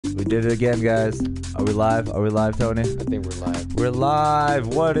We did it again, guys. Are we live? Are we live, Tony? I think we're live. We're live.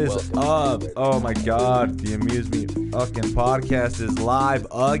 What is Welcome. up? Oh my God. The Amuse Me fucking podcast is live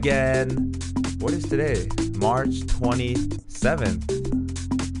again. What is today? March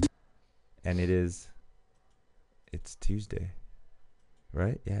 27th. And it's Tuesday.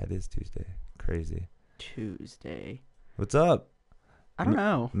 Right? Yeah, it is Tuesday. Crazy. Tuesday. What's up? I don't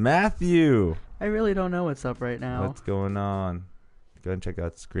know. Matthew. I really don't know what's up right now. What's going on? Go ahead and check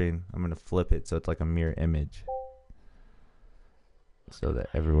out the screen. I'm going to flip it so it's like a mirror image. So that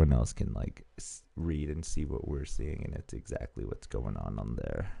everyone else can like read and see what we're seeing, and it's exactly what's going on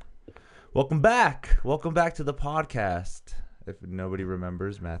there. Welcome back. Welcome back to the podcast. If nobody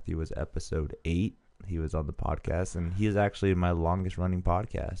remembers, Matthew was episode 8. He was on the podcast, and he is actually my longest running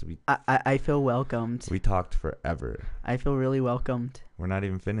podcast. I feel welcomed. We talked forever. I feel really welcomed. We're not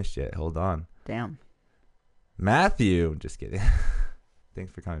even finished yet. Hold on. Damn. Matthew. Just kidding.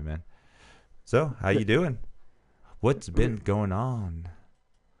 Thanks for coming, man. So, how you doing? What's been going on?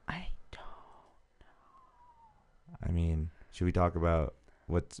 I don't know. I mean, should we talk about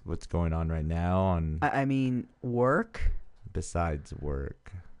what's going on right now on I mean, work. besides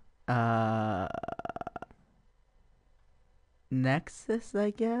work? Nexus,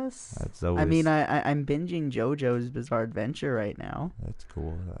 I guess. That's always I mean, I'm binging JoJo's Bizarre Adventure right now. That's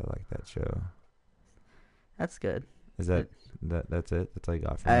cool. I like that show. That's good. Is that's it? That's all you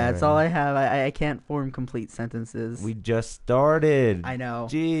got for me That's right all now? I have. I can't form complete sentences. We just started. I know.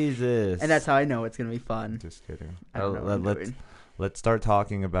 Jesus. And that's how I know it's gonna be fun. Just kidding. I don't know what I'm doing. Let's start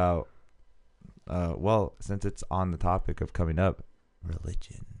talking about well, since it's on the topic of coming up,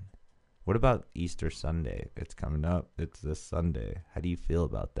 religion. What about Easter Sunday? It's coming up. It's this Sunday. How do you feel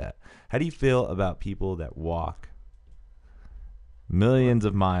about that? How do you feel about people that walk millions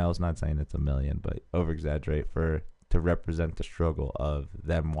of miles, not saying it's a million, but over-exaggerate to represent the struggle of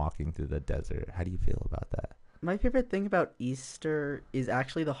them walking through the desert? How do you feel about that? My favorite thing about Easter is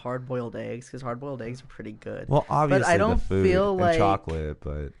actually the hard-boiled eggs, because hard-boiled eggs are pretty good. Well, obviously I don't the food feel and like- chocolate,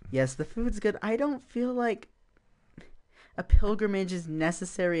 but Yes, the food's good. I don't feel like a pilgrimage is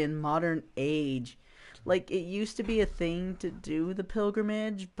necessary in modern age. Like, it used to be a thing to do the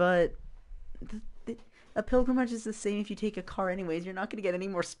pilgrimage, but a pilgrimage is the same if you take a car anyways. You're not going to get any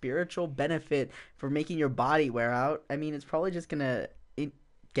more spiritual benefit for making your body wear out. I mean, it's probably just going to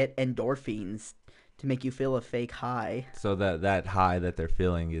get endorphins to make you feel a fake high. so that high that they're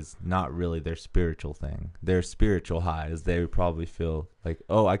feeling is not really their spiritual thing. Their spiritual high is they would probably feel like,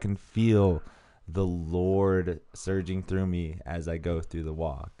 oh, I can feel the Lord surging through me as I go through the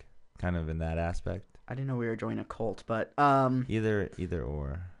walk, kind of in that aspect. I didn't know we were joining a cult, but Either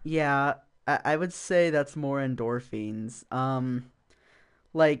or. yeah, I would say that's more endorphins.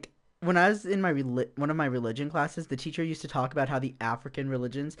 Like when I was in my one of my religion classes, the teacher used to talk about how the African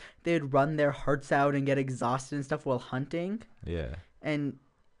religions, they'd run their hearts out and get exhausted and stuff while hunting, Yeah. and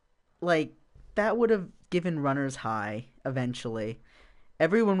like that would have given runners high eventually.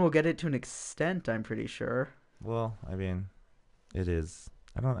 Everyone will get it to an extent, I'm pretty sure. Well, I mean, it is.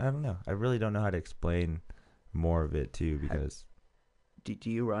 I don't know. I really don't know how to explain more of it too, because Do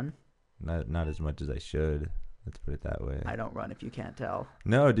you run? not as much as I should. Let's put it that way. I don't run, if you can't tell.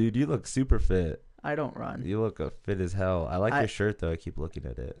 No, dude, you look super fit. I don't run. You look fit as hell. I like your shirt though. I keep looking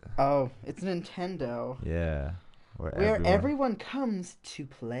at it. Oh, it's Nintendo. Yeah. Where everyone comes to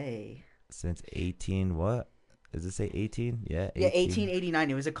play. Since 18 what? Does it say 18? Yeah, 18. Yeah,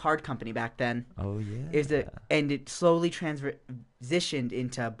 1889. It was a card company back then. Oh yeah. And it slowly transitioned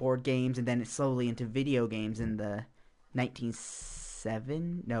into board games, and then it slowly into video games in the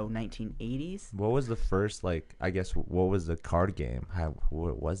 1980s. What was the first, like, I guess, what was the card game?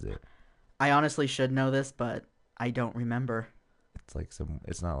 What was it? I honestly should know this, but I don't remember.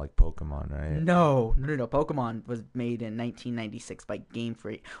 It's not like Pokemon, right? No. Pokemon was made in 1996 by Game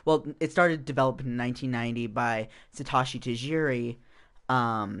Freak. Well, it started developed in 1990 by Satoshi Tajiri,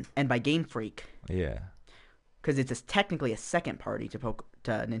 and by Game Freak. Yeah. Because it's technically a second party to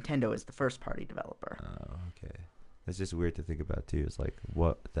Nintendo is the first party developer. Oh, okay. It's just weird to think about too. It's like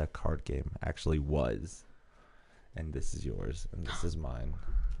what that card game actually was. And this is yours, and this is mine.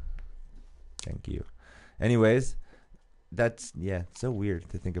 Thank you. Anyways, it's so weird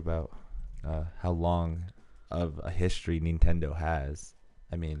to think about how long of a history Nintendo has.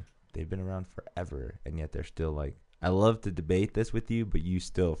 I mean, they've been around forever, and yet they're still like, I love to debate this with you, but you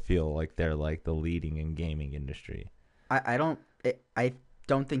still feel like they're like the leading in gaming industry. I don't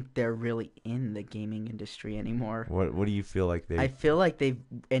think they're really in the gaming industry anymore. What do you feel like I feel like they've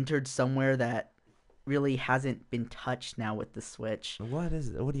entered somewhere that really hasn't been touched now with the Switch. What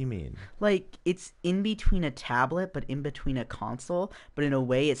do you mean? Like, it's in between a tablet, but in between a console. But in a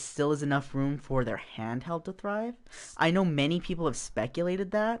way, it still is enough room for their handheld to thrive. I know many people have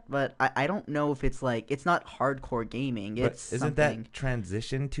speculated that, but I don't know if it's like, it's not hardcore gaming. But It's isn't something. that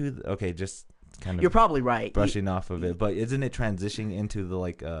transition to okay, just kind of You're probably right. brushing off of it, but isn't it transitioning into the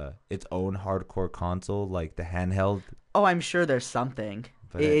like its own hardcore console, like the handheld? Oh, I'm sure there's something.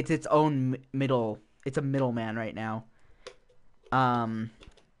 But It's its own middle. It's a middleman right now. I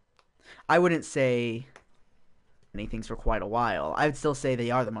wouldn't say anything's for quite a while. I would still say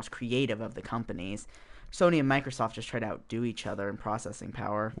they are the most creative of the companies. Sony and Microsoft just try to outdo each other in processing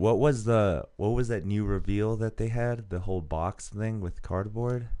power. what was that new reveal that they had? The whole box thing with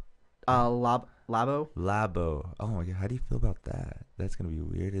cardboard? Labo. Labo. Oh my god, how do you feel about that? That's gonna be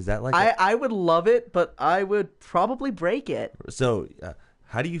weird. Is that like I would love it, but I would probably break it. so?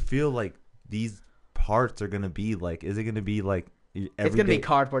 How do you feel like these parts are gonna be like? Is it gonna be like It's everyday? gonna be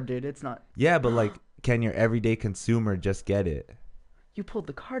cardboard, dude. It's not. Yeah, but like, can your everyday consumer just get it? You pulled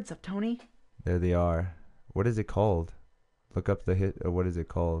the cards up, Tony. There they are. What is it called? Look up the hit. What is it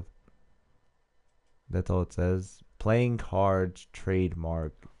called? That's all it says. Playing cards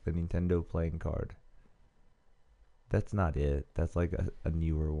trademark. The Nintendo playing card. That's not it. That's like a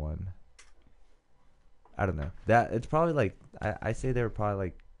newer one. I don't know. That it's probably like I say they're probably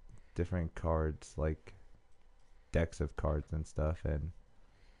like different cards, like decks of cards and stuff, and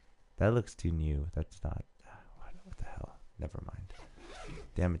that looks too new. That's not. What the hell? Never mind.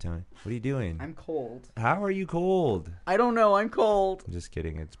 Damn it, Tony. What are you doing? I'm cold. How are you cold? I don't know. I'm cold. I'm just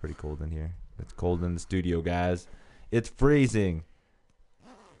kidding. It's pretty cold in here. It's cold in the studio, guys. It's freezing. Oh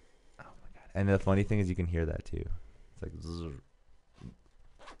my god! And the funny thing is, you can hear that too. It's like, zzz,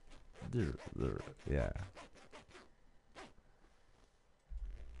 zzz, zzz. Yeah.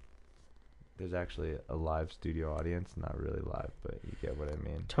 There's actually a live studio audience. Not really live, but you get what I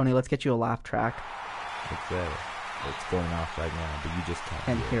mean. Tony, let's get you a laugh track. It's going off right now, but you just can't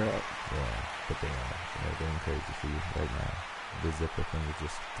And hear it. Yeah, but they are. They're going crazy for you right now. The zipper thing is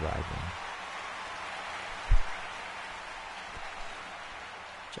just thriving.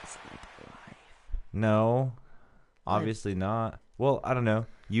 Just like life. No, obviously not. Well, I don't know.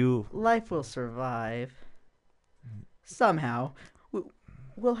 Life will survive. Somehow.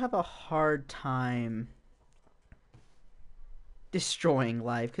 We'll have a hard time destroying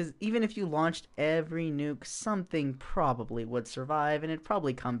life, because even if you launched every nuke, something probably would survive, and it'd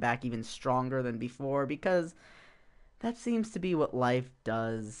probably come back even stronger than before, because that seems to be what life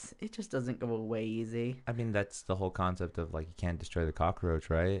does. It just doesn't go away easy. I mean, that's the whole concept of like you can't destroy the cockroach,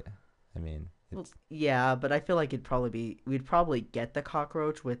 right? I mean, Well, yeah, but I feel like we'd probably get the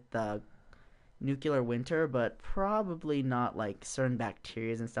cockroach with the nuclear winter, but probably not like certain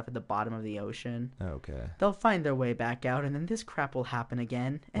bacteria and stuff at the bottom of the ocean. okay. They'll find their way back out, and then this crap will happen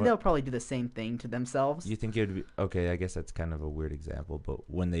again, and What- they'll probably do the same thing to themselves. You think it would be okay? I guess that's kind of a weird example, but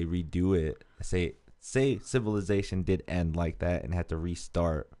when they redo it, say civilization did end like that and had to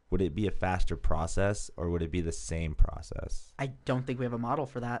restart, would it be a faster process or would it be the same process? I don't think we have a model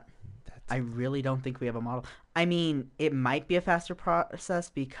for that. I really don't think we have a model. I mean, it might be a faster process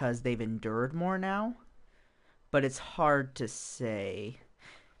because they've endured more now, but it's hard to say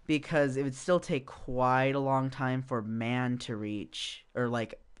because it would still take quite a long time for man to reach, or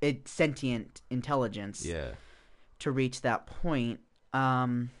like sentient intelligence Yeah. to reach that point.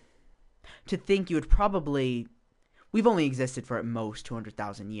 To think you would probably, we've only existed for at most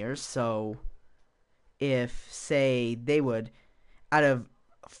 200,000 years, so if, say, they would, out of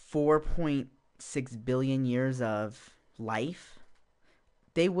 4.6 billion years of life,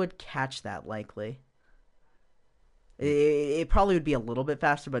 they would catch that likely. It probably would be a little bit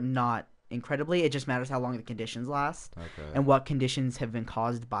faster, but not incredibly. It just matters how long the conditions last Okay. and what conditions have been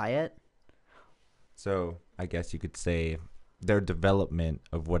caused by it. So I guess you could say their development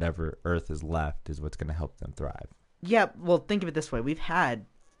of whatever Earth is left is what's going to help them thrive. Yeah, well, think of it this way. We've had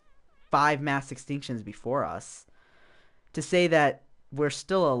 5 mass extinctions before us. To say that we're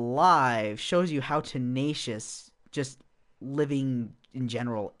still alive shows you how tenacious just living in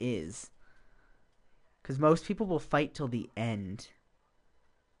general is. Because most people will fight till the end.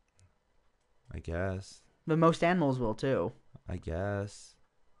 I guess. But most animals will too. I guess.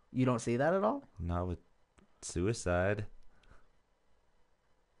 You don't see that at all? Not with suicide.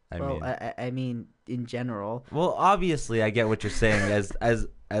 I mean, in general. Well, obviously, I get what you're saying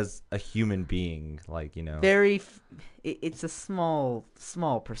as a human being, like, you know. It's a small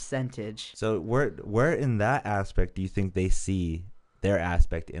percentage. So where in that aspect do you think they see their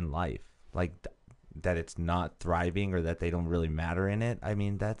aspect in life? Like, that it's not thriving or that they don't really matter in it, I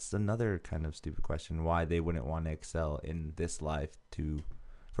mean, that's another kind of stupid question. Why they wouldn't want to excel in this life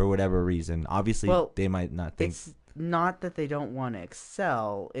for whatever reason. Obviously, Well, they might not think. It's not that they don't want to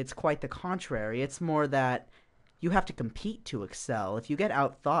excel. It's quite the contrary. It's more that you have to compete to excel. If you get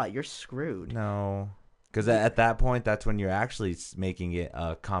outthought, you're screwed. No. Because at that point, that's when you're actually making it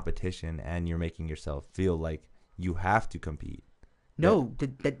a competition and you're making yourself feel like you have to compete. No,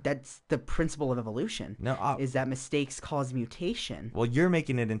 that's the principle of evolution. No, is that mistakes cause mutation. well, you're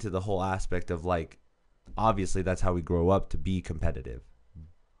making it into the whole aspect of like, obviously, that's how we grow up to be competitive.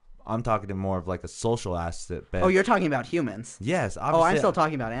 I'm talking to more of like a social aspect. Oh, you're talking about humans. Yes, Oh, obviously. I'm still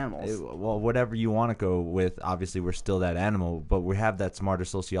talking about animals. Well, whatever you want to go with, obviously we're still that animal, but we have that smarter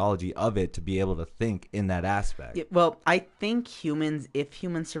sociology of it to be able to think in that aspect. Yeah, well, I think humans, if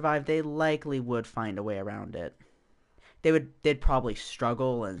humans survive, they likely would find a way around it. They'd probably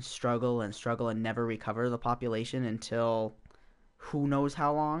struggle and struggle and struggle and never recover the population until who knows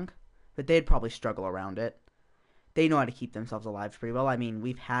how long, but they'd probably struggle around it. They know how to keep themselves alive pretty well. I mean,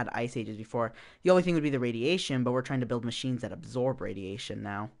 we've had ice ages before. The only thing would be the radiation, but we're trying to build machines that absorb radiation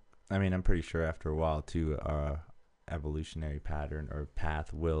now. I mean, I'm pretty sure after a while, too, our evolutionary pattern or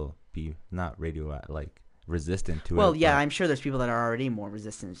path will be not resistant to it. Well, yeah, I'm sure there's people that are already more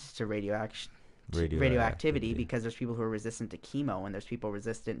resistant to radioactivity because there's people who are resistant to chemo and there's people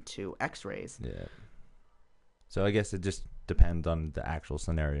resistant to X-rays. Yeah. So I guess it just depends on the actual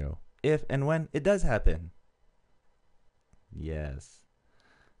scenario. If and when it does happen. Yes.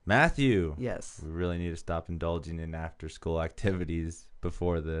 Matthew. Yes. We really need to stop indulging in after-school activities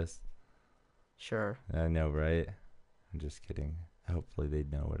before this. Sure. I know, right? I'm just kidding. Hopefully they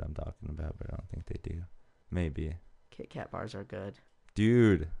know what I'm talking about, but I don't think they do. Maybe. Kit Kat bars are good.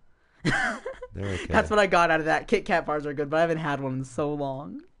 Dude. They're okay. That's what I got out of that. Kit Kat bars are good, but I haven't had one in so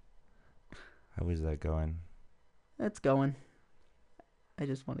long. How is that going? It's going. I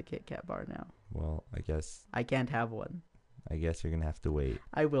just want a Kit Kat bar now. Well, I guess I can't have one. you're going to have to wait.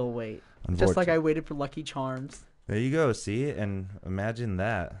 I will wait. Just like I waited for Lucky Charms. There you go. See? And imagine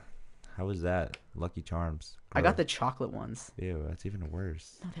that. How was that? Lucky Charms. I got the chocolate ones. Ew, that's even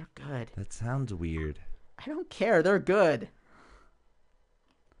worse. No, they're good. That sounds weird. I don't care. They're good.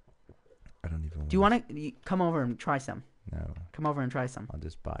 I don't even. Do you want to come over and try some? No. Come over and try some. I'll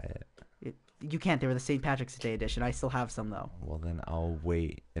just buy it. You can't. They were the St. Patrick's Day edition. I still have some, though. Well, then I'll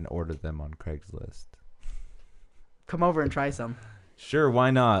wait and order them on Craigslist. Come over and try some. Sure,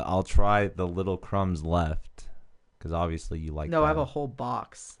 why not? I'll try the little crumbs left. Because obviously you like them. No, I have a whole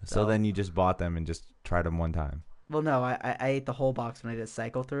box. So then you just bought them and just tried them one time. Well, no, I ate the whole box when I did a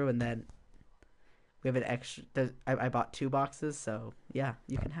cycle through, and then we have an extra. I bought 2 boxes, so yeah,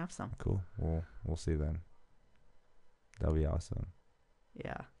 you can have some. Cool. We'll see then. That'll be awesome.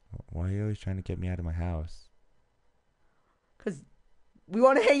 Yeah. Why are you always trying to get me out of my house? Because we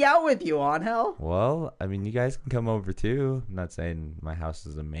want to hang out with you, Angel. Well, I mean, you guys can come over too. I'm not saying my house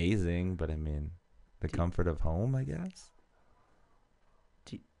is amazing, but I mean, the comfort of home, I guess.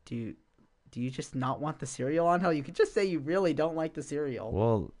 Do you just not want the cereal, Angel? You could just say you really don't like the cereal.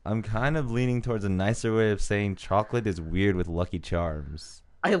 Well, I'm kind of leaning towards a nicer way of saying chocolate is weird with Lucky Charms.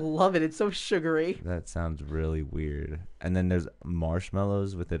 I love it. It's so sugary. That sounds really weird. And then there's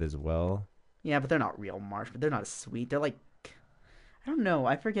marshmallows with it as well. Yeah, but they're not real marshmallows. They're not as sweet. They're like, I don't know.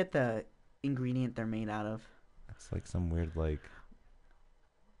 I forget the ingredient they're made out of. It's like some weird, like,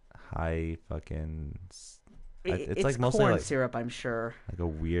 high fucking... It's like mostly corn like, syrup, I'm sure. Like a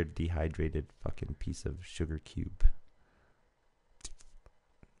weird dehydrated fucking piece of sugar cube.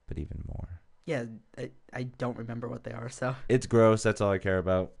 But even more. Yeah, I don't remember what they are, so. It's gross. That's all I care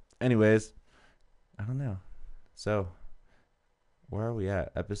about. Anyways, I don't know. So, where are we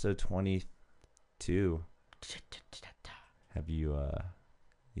at? Episode 22. Have you,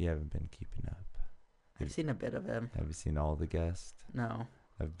 you haven't been keeping up. I've seen a bit of him. Have you seen all the guests? No.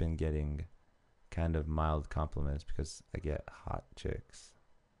 I've been getting kind of mild compliments because I get hot chicks.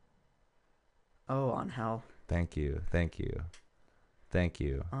 Oh, Angel. Thank you. Angel.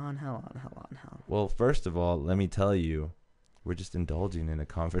 Angel. Well, first of all, let me tell you, we're just indulging in a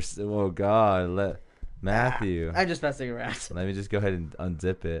conversation. Oh, God. Matthew. I'm just messing around. Let me just go ahead and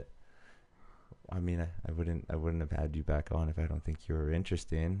unzip it. I mean, I wouldn't have had you back on if I don't think you were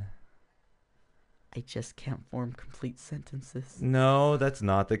interesting. I just can't form complete sentences. No, that's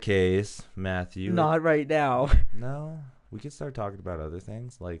not the case, Matthew. Not right now. No, we could start talking about other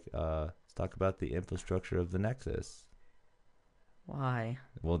things, like let's talk about the infrastructure of the Nexus. Why?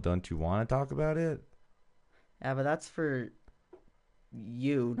 Well, don't you want to talk about it? Yeah, but that's for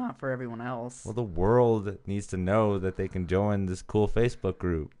you, not for everyone else. Well, the world needs to know that they can join this cool Facebook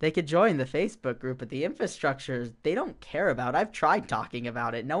group. They could join the Facebook group, but the infrastructure they don't care about. I've tried talking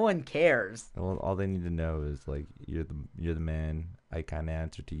about it. No one cares. Well, all they need to know is like you're the man. I kind of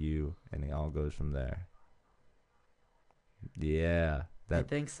answer to you, and it all goes from there. Yeah, I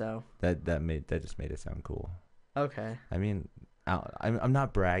think so. that just made it sound cool. Okay. I mean, I'm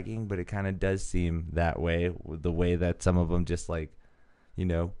not bragging, but it kind of does seem that way. With the way that some of them just like,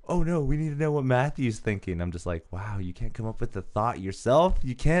 oh no, we need to know what Matthew's thinking. I'm just like, wow, you can't come up with the thought yourself.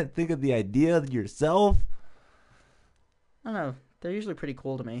 You can't think of the idea yourself. I don't know. They're usually pretty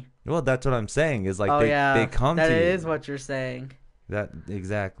cool to me. Well, that's what I'm saying. Is like they come that to you. That is what you're saying. That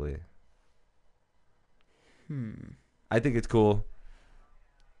exactly. I think it's cool.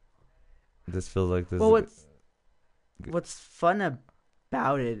 This feels like this. Well, what's fun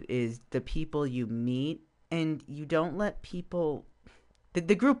about it is the people you meet, and you don't let people.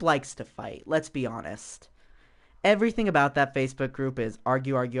 The group likes to fight. Let's be honest. Everything about that Facebook group is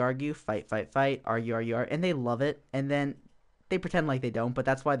argue, argue, argue, fight, fight, fight, argue, argue, argue, and they love it. And then they pretend like they don't, but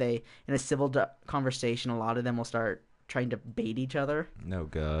that's why they, in a civil conversation, a lot of them will start trying to bait each other. No,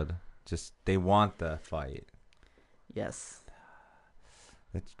 God. Just, they want the fight. Yes.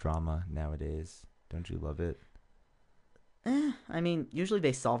 It's drama nowadays. Don't you love it? I mean, usually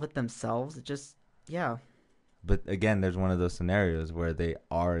they solve it themselves. It just, yeah. But again, there's one of those scenarios where they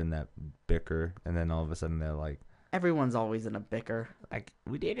are in that bicker, and then all of a sudden they're like, everyone's always in a bicker. like,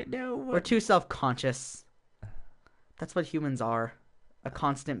 we didn't know. We're too self-conscious. That's what humans are. A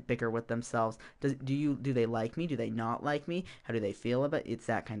constant bicker with themselves. Do they like me? Do they not like me? How do they feel about it? It's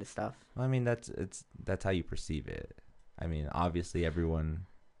that kind of stuff. I mean, that's how you perceive it. I mean, obviously everyone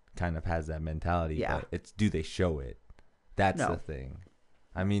kind of has that mentality, but it's, do they show it? That's the thing.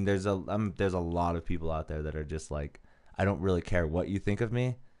 I mean, there's a lot of people out there that are just like, I don't really care what you think of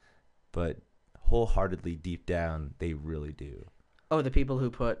me, but wholeheartedly deep down, they really do. Oh, the people who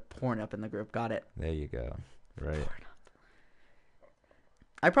put porn up in the group. Got it. There you go. Right.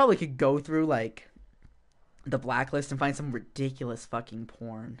 I probably could go through like the blacklist and find some ridiculous fucking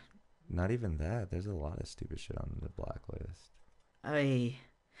porn. Not even that. There's a lot of stupid shit on the blacklist.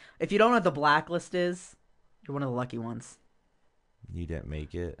 If you don't know what the blacklist is, you're one of the lucky ones. You didn't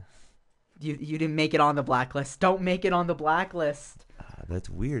make it. You didn't make it on the blacklist. Don't make it on the blacklist. That's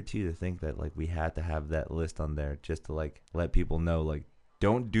weird too, to think that like we had to have that list on there just to like let people know, like,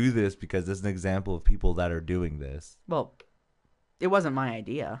 don't do this because this is an example of people that are doing this. Well, it wasn't my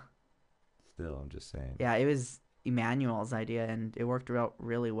idea. Still, I'm just saying. Yeah, it was Emmanuel's idea, and it worked out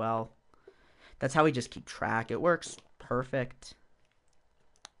really well. That's how we just keep track. It works perfect.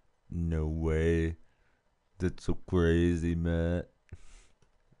 No way. That's so crazy, Matt.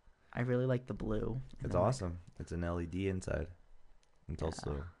 I really like the blue. It's awesome. It's an LED inside. It's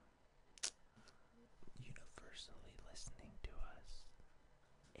also universally listening to us.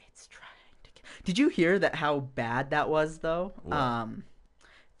 It's trying to Did you hear that how bad that was though? What?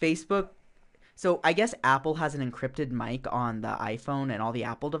 Facebook. So I guess Apple has an encrypted mic on the iPhone and all the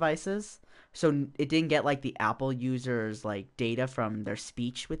Apple devices. So it didn't get like the Apple users like data from their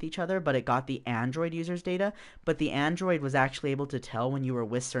speech with each other, but it got the Android users data. But the Android was actually able to tell when you were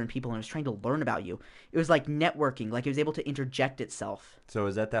with certain people and it was trying to learn about you. It was like networking, like it was able to interject itself. So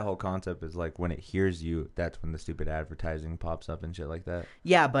is that whole concept is like when it hears you, that's when the stupid advertising pops up and shit like that?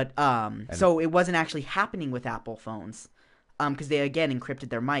 Yeah, but so it wasn't actually happening with Apple phones. Because they, again,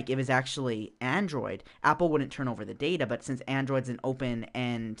 encrypted their mic. It was actually Android. Apple wouldn't turn over the data, but since Android's an open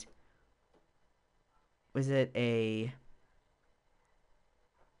and... Was it a...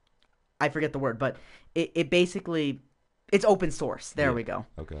 I forget the word, but it basically... It's open source. There we go.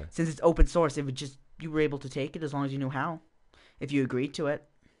 Okay. Since it's open source, it would just... You were able to take it as long as you knew how. If you agreed to it.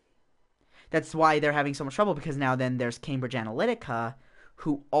 That's why they're having so much trouble, because now then there's Cambridge Analytica,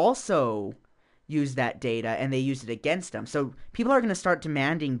 who also... use that data, and they use it against them. So people are going to start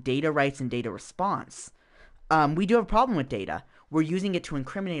demanding data rights and data response. We do have a problem with data. We're using it to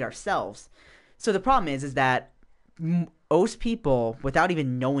incriminate ourselves. So the problem is that most people, without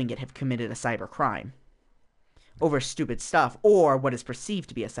even knowing it, have committed a cyber crime over stupid stuff or what is perceived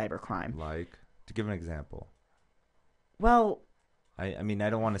to be a cyber crime. Like, to give an example. Well, I mean, I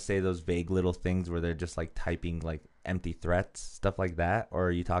don't want to say those vague little things where they're just like typing like empty threats, stuff like that, or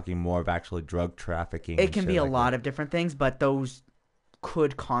are you talking more of actually drug trafficking? It can be a lot of different things, but those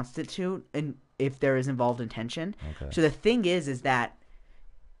could constitute, and if there is involved intention. Okay. So the thing is that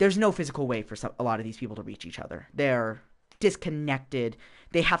there's no physical way for a lot of these people to reach each other. They're disconnected.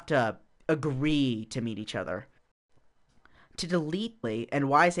 They have to agree to meet each other. To delete, and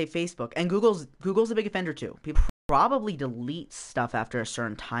why I say Facebook, and Google's a big offender too. People probably delete stuff after a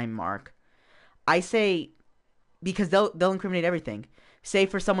certain time mark. I say, because they'll incriminate everything. Say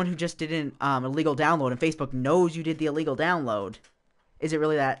for someone who just did an illegal download and Facebook knows you did the illegal download, is it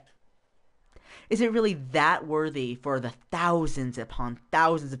really that worthy for the thousands upon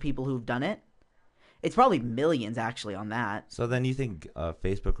thousands of people who've done it? It's probably millions actually on that. So then you think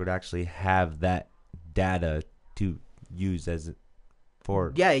Facebook would actually have that data to use as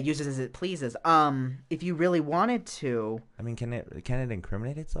for? Yeah, it uses as it pleases. If you really wanted to, I mean, can it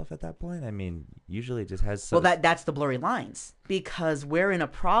incriminate itself at that point? I mean, usually it just has. Well, that's the blurry lines, because we're in a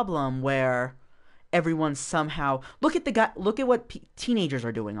problem where everyone somehow look at what teenagers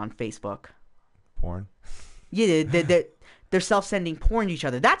are doing on Facebook. Porn. Yeah, they're self-sending porn to each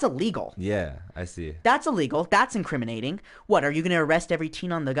other. That's illegal. Yeah, I see. That's illegal. That's incriminating. What, are you going to arrest every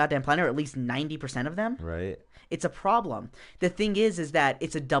teen on the goddamn planet, or at least 90% of them? Right. It's a problem. The thing is that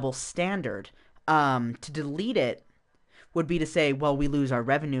it's a double standard. To delete it would be to say, well, we lose our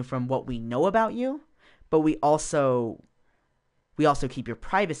revenue from what we know about you, but we also keep your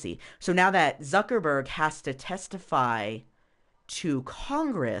privacy. So now that Zuckerberg has to testify to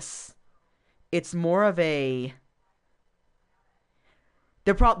Congress, it's more of a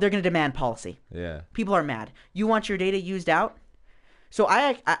they're going to demand policy. Yeah. People are mad. You want your data used out? So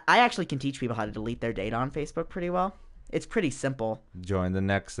I actually can teach people how to delete their data on Facebook pretty well. It's pretty simple. Join the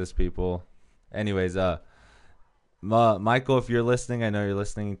Nexus, people. Anyways, Michael, if you're listening, I know you're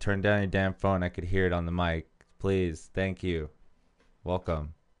listening. Turn down your damn phone. I could hear it on the mic. Please, thank you.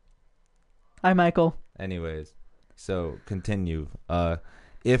 Welcome. Hi, Michael. Anyways, so continue.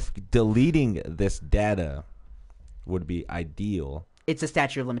 If deleting this data would be ideal, it's a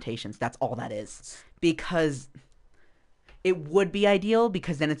statute of limitations. That's all that is. Because it would be ideal,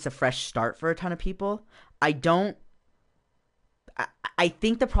 because then it's a fresh start for a ton of people. I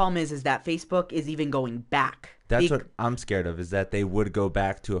think the problem is that Facebook is even going back. That's what I'm scared of, is that they would go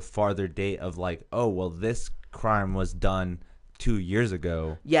back to a farther date of like, oh, well, this crime was done 2 years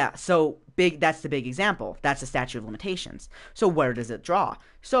ago. Yeah, so that's the big example. That's the statute of limitations. So where does it draw?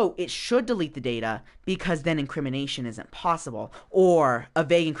 So it should delete the data, because then incrimination isn't possible. Or a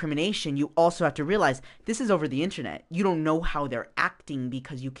vague incrimination, you also have to realize this is over the internet. You don't know how they're acting,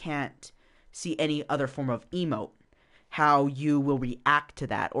 because you can't see any other form of emote. How you will react to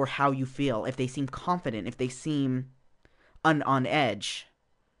that, or how you feel, if they seem confident, if they seem on edge.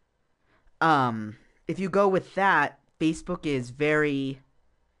 If you go with that, Facebook is very,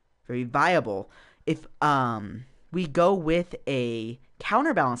 very viable. If we go with a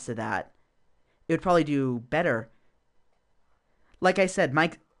counterbalance to that, it would probably do better. Like I said,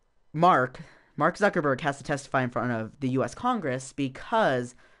 Mark Zuckerberg has to testify in front of the U.S. Congress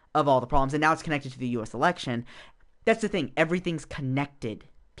because of all the problems, and now it's connected to the U.S. election. That's the thing. Everything's connected.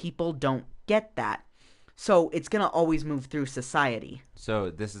 People don't get that. So it's going to always move through society. So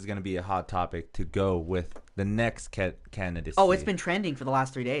this is going to be a hot topic to go with the next candidacy. Oh, it's been trending for the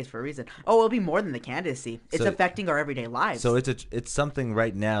last 3 days for a reason. Oh, it'll be more than the candidacy. It's affecting our everyday lives. So it's something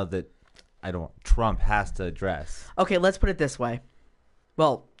right now that Trump has to address. Okay, let's put it this way.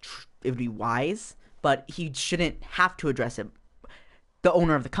 Well, it would be wise, but he shouldn't have to address it. The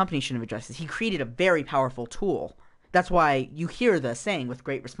owner of the company shouldn't have addressed it. He created a very powerful tool. That's why you hear the saying, with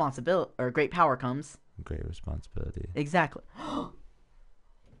great responsibility or great power comes great responsibility. Exactly.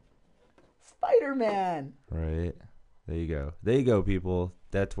 Spider-Man. Right. There you go, people.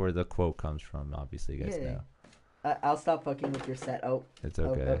 That's where the quote comes from. Obviously, you guys know. I'll stop fucking with your set. Oh. It's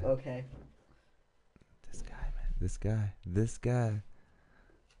okay. Okay. This guy, man. This guy.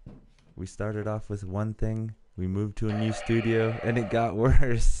 We started off with one thing. We moved to a new studio, and it got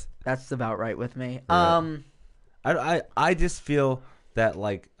worse. That's about right with me. Yeah. I just feel that,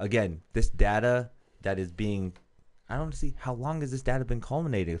 like, again, this data that is being, I don't see how long has this data been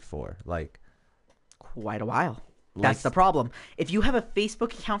culminated for? Like, quite a while. That's the problem. If you have a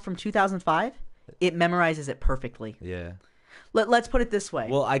Facebook account from 2005, it memorizes it perfectly. Yeah. Let's put it this way.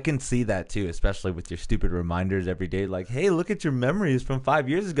 Well, I can see that too, especially with your stupid reminders every day. Like, hey, look at your memories from 5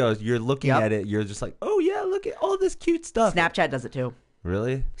 years ago. You're looking at it. You're just like, oh, yeah, look at all this cute stuff. Snapchat does it too.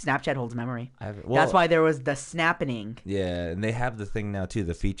 Really? Snapchat holds memory. That's why there was the snapping. Yeah, and they have the thing now too.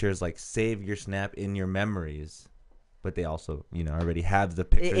 The features like save your snap in your memories, but they also, already have the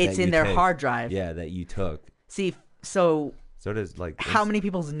picture. It's in their hard drive. Yeah, that you took. See, so does like how many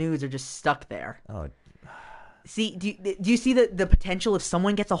people's nudes are just stuck there? Oh. See, do you see the potential if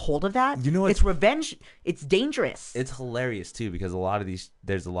someone gets a hold of that? It's revenge. It's dangerous. It's hilarious too, because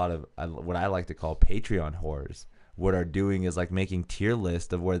there's a lot of what I like to call Patreon whores, what are doing is like making tier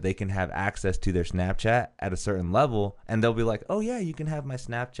lists of where they can have access to their Snapchat at a certain level, and they'll be like, oh yeah, you can have my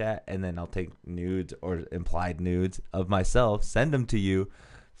Snapchat, and then I'll take nudes or implied nudes of myself, send them to you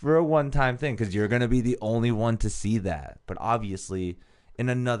for a one-time thing, because you're going to be the only one to see that. But obviously in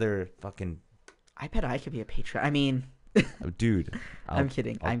another fucking... I bet I could be a Patreon. I mean... Dude. I'm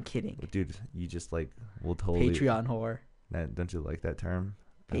kidding. I'm kidding. Dude, you just like will totally... Patreon whore. Don't you like that term?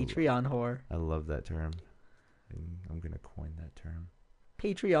 Patreon whore. I love that term. I'm going to coin that term.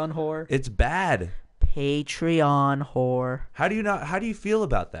 Patreon whore. It's bad. Patreon whore. How do you feel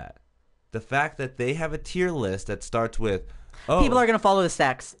about that? The fact that they have a tier list that starts with, oh, people are going to follow the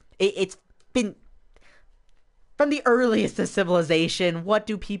sex. It's been from the earliest of civilization. What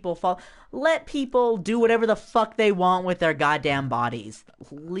do people follow? Let people do whatever the fuck they want with their goddamn bodies.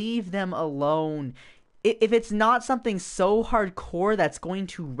 Leave them alone. If it's not something so hardcore that's going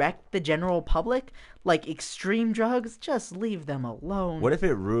to wreck the general public, like extreme drugs, just leave them alone. What if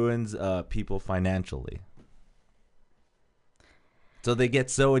it ruins people financially? So they get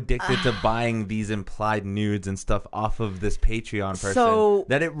so addicted to buying these implied nudes and stuff off of this Patreon person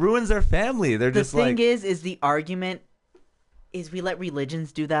that it ruins their family. They're just like... The thing is the argument is we let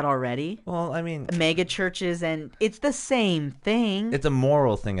religions do that already. Well, I mean... Mega churches, and it's the same thing. It's a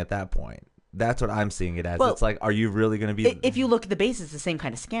moral thing at that point. That's what I'm seeing it as. Well, it's like, are you really going to be... If you look at the base, it's the same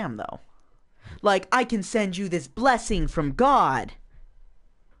kind of scam, though. Like, I can send you this blessing from God.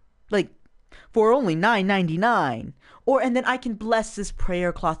 Like, for only $9.99. And then I can bless this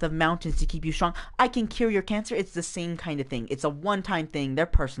prayer cloth of mountains to keep you strong. I can cure your cancer. It's the same kind of thing. It's a one-time thing. They're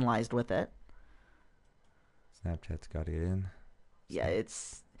personalized with it. Snapchat's got it in. Yeah,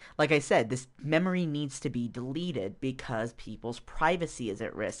 it's... Like I said, this memory needs to be deleted because people's privacy is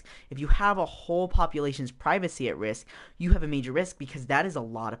at risk. If you have a whole population's privacy at risk, you have a major risk because that is a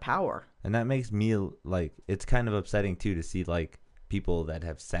lot of power. And that makes me, like, it's kind of upsetting, too, to see, like, people that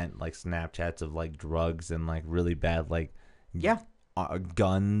have sent, like, Snapchats of, like, drugs and, like, really bad, like,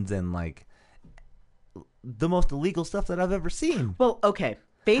 guns and, like, the most illegal stuff that I've ever seen. Well, okay.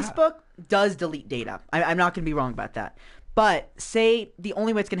 Facebook does delete data. I'm not going to be wrong about that. But say the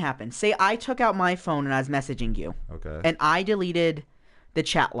only way it's going to happen, say I took out my phone and I was messaging you. Okay. And I deleted the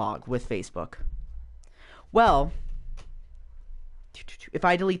chat log with Facebook. Well, if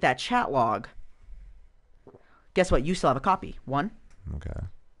I delete that chat log, guess what? You still have a copy. One. Okay.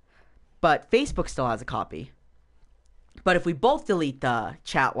 But Facebook still has a copy. But if we both delete the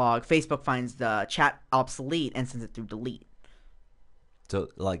chat log, Facebook finds the chat obsolete and sends it through delete. So,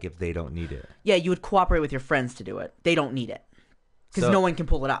 like, if they don't need it. Yeah, you would cooperate with your friends to do it. They don't need it. Because no one can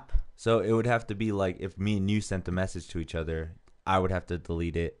pull it up. So, it would have to be like if me and you sent a message to each other, I would have to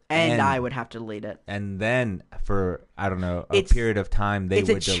delete it. And I would have to delete it. And then for, I don't know, a period of time, they would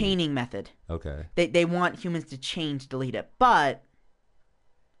delete. It's a chaining method. Okay. They want humans to chain to delete it. But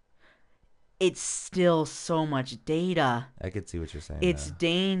it's still so much data. I could see what you're saying. It's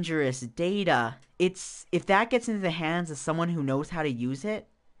dangerous data. If that gets into the hands of someone who knows how to use it,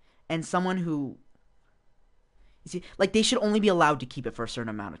 and someone who, you see, like, they should only be allowed to keep it for a certain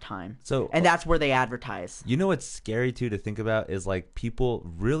amount of time. And that's where they advertise. You know what's scary too to think about is like people,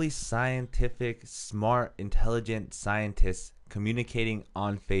 really scientific, smart, intelligent scientists communicating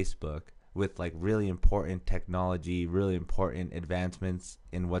on Facebook with like really important technology, really important advancements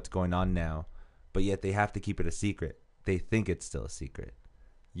in what's going on now, but yet they have to keep it a secret. They think it's still a secret.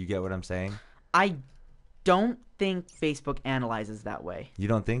 You get what I'm saying? I don't think Facebook analyzes that way. You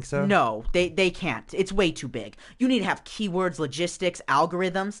don't think so? No, they can't. It's way too big. You need to have keywords, logistics,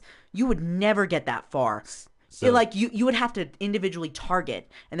 algorithms. You would never get that far. So, like, you would have to individually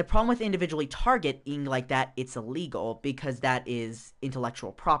target. And the problem with individually targeting like that, it's illegal because that is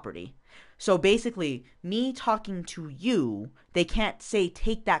intellectual property. So basically, me talking to you, they can't say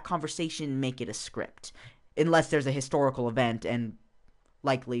take that conversation and make it a script. Unless there's a historical event and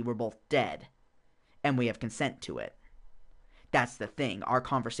likely we're both dead. And we have consent to it. That's the thing. Our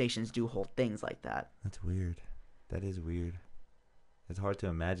conversations do hold things like that. That's weird. That is weird. It's hard to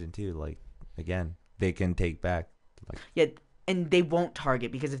imagine too. Like, again, they can take back. Like, yeah, and they won't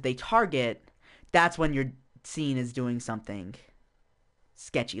target because if they target, that's when you're seen as doing something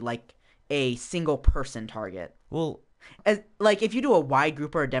sketchy, like a single person target. Well, like if you do a wide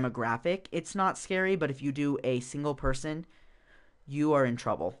group or a demographic, it's not scary. But if you do a single person, you are in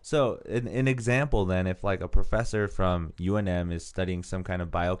trouble. So an example then, if like a professor from UNM is studying some kind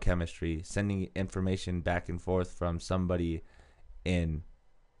of biochemistry, sending information back and forth from somebody in,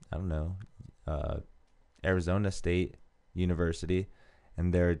 I don't know, Arizona State University,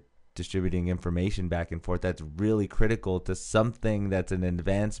 and they're distributing information back and forth that's really critical to something that's an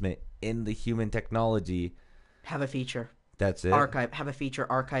advancement in the human technology, Have a feature. That's it. Have a feature,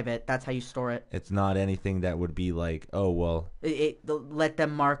 archive it. That's how you store it. It's not anything that would be like, oh well. Let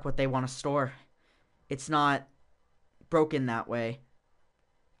them mark what they want to store. It's not broken that way.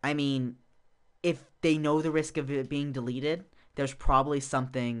 I mean, if they know the risk of it being deleted, there's probably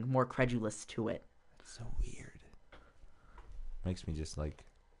something more credulous to it. It's so weird. Makes me just like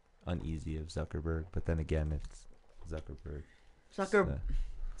uneasy of Zuckerberg, but then again, it's Zuckerberg.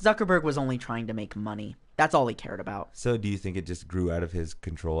 Zuckerberg was only trying to make money. That's all he cared about. So do you think it just grew out of his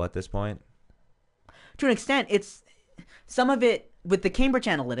control at this point? To an extent, it's some of it with the Cambridge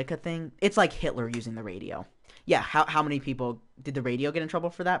Analytica thing. It's like Hitler using the radio. Yeah, how many people did the radio get in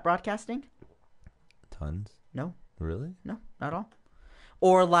trouble for that broadcasting? Tons. No. Really? No, not at all.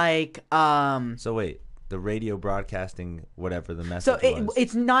 Or like So wait, the radio broadcasting whatever the message was.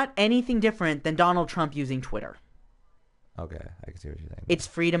 It's not anything different than Donald Trump using Twitter. Okay, I can see what you're saying. It's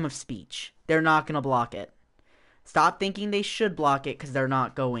freedom of speech. They're not going to block it. Stop thinking they should block it because they're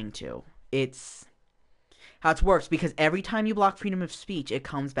not going to. It's how it works, because every time you block freedom of speech, it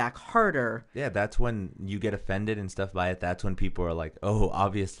comes back harder. Yeah, that's when you get offended and stuff by it. That's when people are like, oh,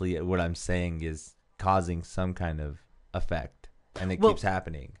 obviously what I'm saying is causing some kind of effect. And it keeps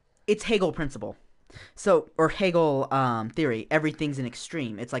happening. It's Hegel principle. Or Hegel theory. Everything's an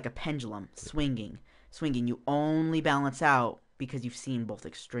extreme. It's like a pendulum swinging. You only balance out because you've seen both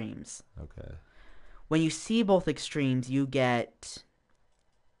extremes. Okay. When you see both extremes, you get...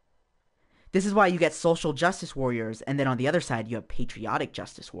 This is why you get social justice warriors, and then on the other side, you have patriotic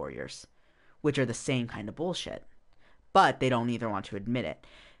justice warriors, which are the same kind of bullshit. But they don't either want to admit it.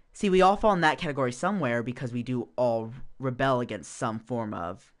 See, we all fall in that category somewhere because we do all rebel against some form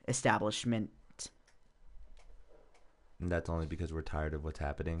of establishment. And that's only because we're tired of what's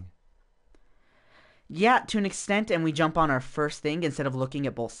happening? Yeah, to an extent, and we jump on our first thing instead of looking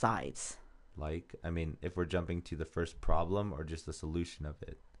at both sides. Like, I mean, if we're jumping to the first problem or just the solution of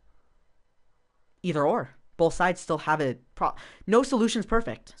it? Either or. Both sides still have it. No solution's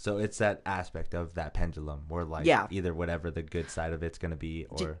perfect. So it's that aspect of that pendulum where, like, either whatever the good side of it's going to be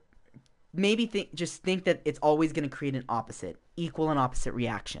or... Maybe just think that it's always going to create an equal and opposite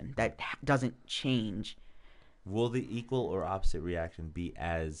reaction that doesn't change. Will the equal or opposite reaction be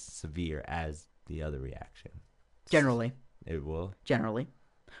as severe as the other reaction? Generally. It will? Generally.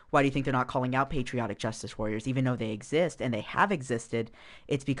 Why do you think they're not calling out patriotic justice warriors? Even though they exist, and they have existed,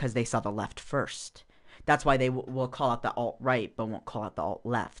 it's because they saw the left first. That's why they will call out the alt-right, but won't call out the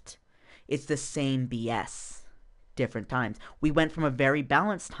alt-left. It's the same BS. Different times. We went from a very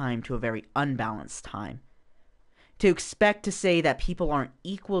balanced time to a very unbalanced time. To expect to say that people aren't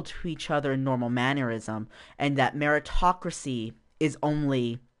equal to each other in normal mannerism, and that meritocracy is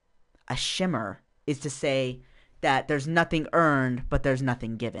only a shimmer, is to say that there's nothing earned, but there's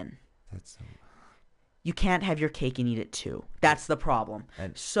nothing given. You can't have your cake and eat it too. That's the problem.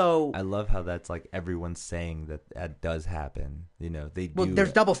 And so I love how that's like everyone's saying that does happen. You know, they do. Well,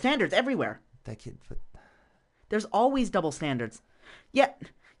 there's double standards everywhere. There's always double standards.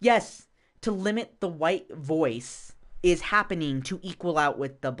 Yes, to limit the white voice is happening to equal out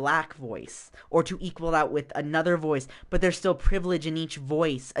with the black voice or to equal out with another voice, but there's still privilege in each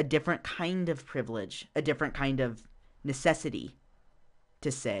voice, a different kind of privilege, a different kind of necessity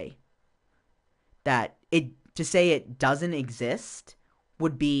to say that to say it doesn't exist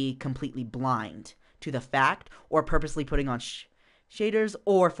would be completely blind to the fact or purposely putting on shaders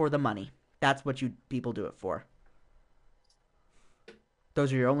or for the money. That's what people do it for.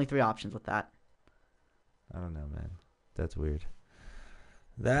 Those are your only three options with that. I don't know, man. That's weird.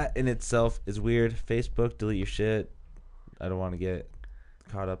 That in itself is weird. Facebook, delete your shit. I don't want to get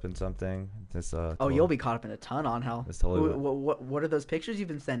caught up in something. You'll be caught up in a ton on hell. Totally what are those pictures you've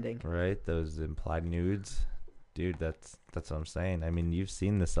been sending? Right, those implied nudes. Dude, that's what I'm saying. I mean, you've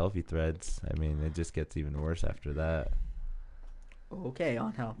seen the selfie threads. I mean, it just gets even worse after that. Okay,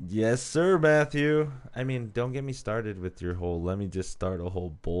 on hell. Yes, sir, Matthew. I mean, don't get me started with your whole, let me just start a whole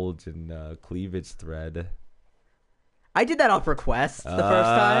bulge and cleavage thread. I did that off request the first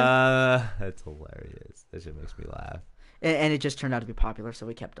time. That's hilarious. That shit makes me laugh. And it just turned out to be popular, so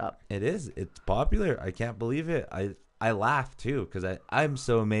we kept up. It is. It's popular. I can't believe it. I laugh, too, because I'm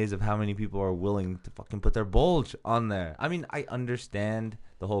so amazed of how many people are willing to fucking put their bulge on there. I mean, I understand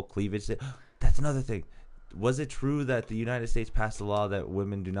the whole cleavage thing. That's another thing. Was it true that the United States passed a law that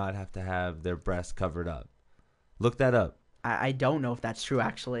women do not have to have their breasts covered up? Look that up. I don't know if that's true,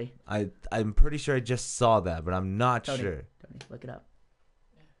 actually. I'm pretty sure I just saw that, but I'm not sure. Tony, look it up.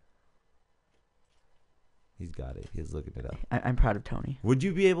 He's got it. He's looking it up. I'm proud of Tony. Would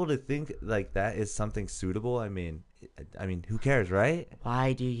you be able to think like that is something suitable? I mean, who cares, right?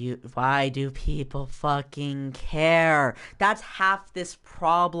 Why do people fucking care? That's half this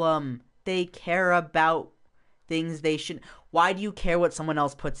problem. They care about things they shouldn't. Why do you care what someone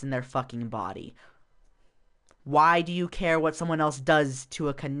else puts in their fucking body? Why do you care what someone else does to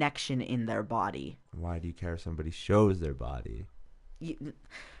a connection in their body? Why do you care if somebody shows their body?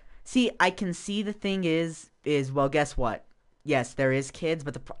 See, I can see the thing is well, guess what? Yes, there is kids,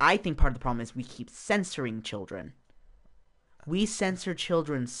 but I think part of the problem is we keep censoring children. We censor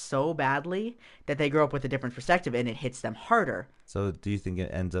children so badly that they grow up with a different perspective, and it hits them harder. So do you think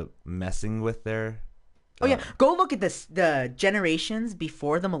it ends up messing with their... Oh, yeah. Go look at the generations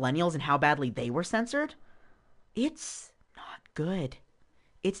before the millennials and how badly they were censored. It's not good.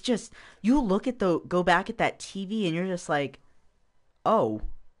 It's just, you go back at that TV and you're just like, oh,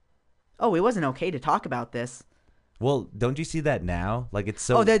 it wasn't okay to talk about this. Well, don't you see that now? Like, it's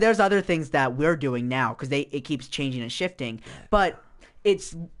so... Oh, there's other things that we're doing now because it keeps changing and shifting. But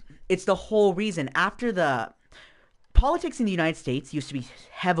it's the whole reason. After the... Politics in the United States used to be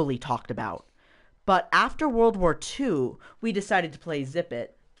heavily talked about. But after World War II, we decided to play Zip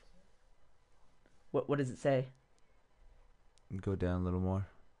It. What does it say? Go down a little more.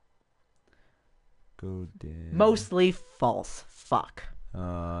 Go down. Mostly false. Fuck.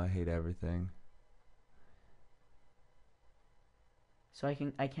 I hate everything. So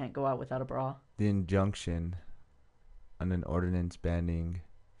I can't go out without a bra. The injunction on an ordinance banning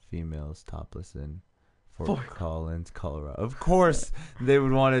females topless in Fort Collins, Colorado. Of course, they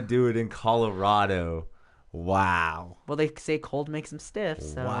would want to do it in Colorado. Wow. Well, they say cold makes them stiff.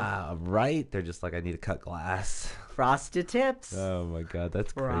 So. Wow. Right? They're just like, I need to cut glass. Frosted tips. Oh my God,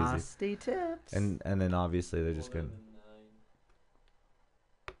 that's crazy. Frosty tips. And then obviously they're just gonna.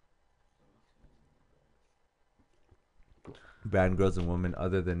 Ban girls and women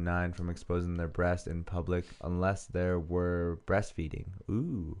other than 9 from exposing their breast in public unless there were breastfeeding.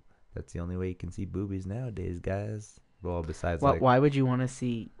 Ooh, that's the only way you can see boobies nowadays, guys. Well, besides, why would you want to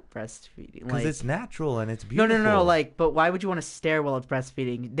see breastfeeding? Because it's natural and it's beautiful. No. But why would you want to stare while it's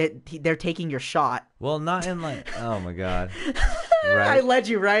breastfeeding? They're taking your shot. Well, not in like. Oh my God. Right? I led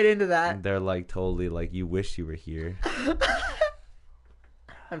you right into that. They're like totally like, you wish you were here.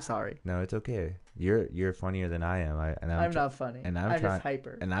 I'm sorry. No, it's okay. You're funnier than I am. I'm not funny. And I'm just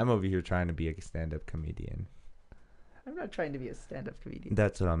hyper. And I'm over here trying to be a stand-up comedian. I'm not trying to be a stand-up comedian.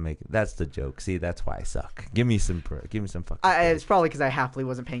 That's what I'm making. That's the joke. See, that's why I suck. Give me some fucking. It's probably because I happily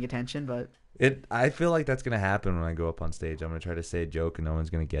wasn't paying attention, but I feel like that's gonna happen when I go up on stage. I'm gonna try to say a joke and no one's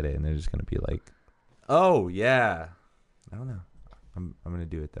gonna get it, and they're just gonna be like, "Oh yeah." I don't know. I'm gonna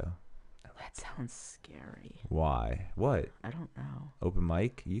do it though. That sounds scary. Why? What? I don't know. Open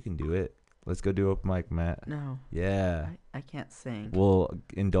mic? You can do it. Let's go do open mic, Matt. No. Yeah. I can't sing. We'll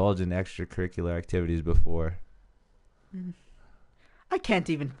indulge in extracurricular activities before. I can't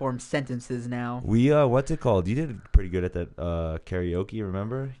even form sentences now. What's it called? You did pretty good at that karaoke,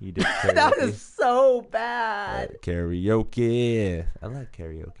 remember? You did karaoke. That was so bad. Karaoke. I like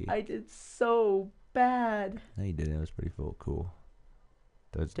karaoke. I did so bad. No, you didn't. It was pretty cool.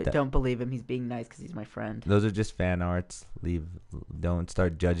 Don't believe him. He's being nice because he's my friend. Those are just fan arts. Don't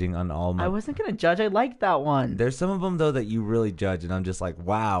start judging on all my... I wasn't going to judge. I liked that one. There's some of them, though, that you really judge, and I'm just like,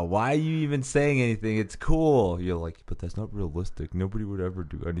 wow, why are you even saying anything? It's cool. You're like, but that's not realistic. Nobody would ever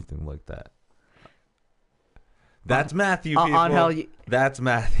do anything like that. That's Matthew, people. Angel, that's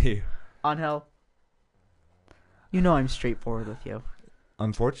Matthew. Angel, you know I'm straightforward with you.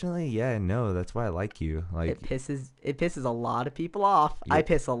 Unfortunately, yeah, no, that's why I like you. Like, it pisses a lot of people off. I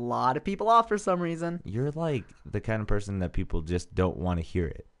piss a lot of people off for some reason. You're like the kind of person that people just don't want to hear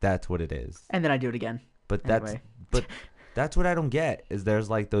it. That's what it is. And then I do it again. But that's what I don't get is there's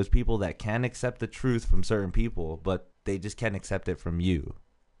like those people that can accept the truth from certain people, but they just can't accept it from you.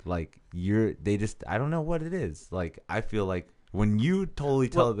 Like I don't know what it is. Like I feel like when you totally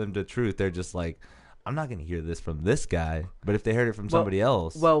tell them the truth, they're just like, I'm not going to hear this from this guy, but if they heard it from somebody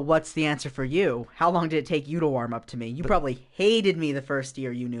else. Well, what's the answer for you? How long did it take you to warm up to me? You probably hated me the first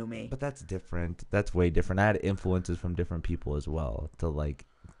year you knew me. But that's different. That's way different. I had influences from different people as well to like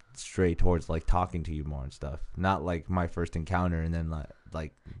stray towards like talking to you more and stuff. Not like my first encounter and then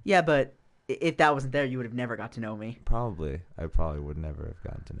like. Yeah, but if that wasn't there, you would have never got to know me. Probably. I probably would never have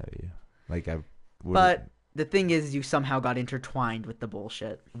gotten to know you. Like I would. But the thing is, you somehow got intertwined with the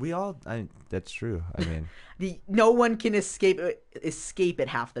bullshit. That's true. I mean, no one can escape it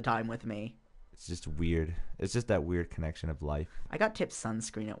half the time with me. It's just weird. It's just that weird connection of life. I got tipped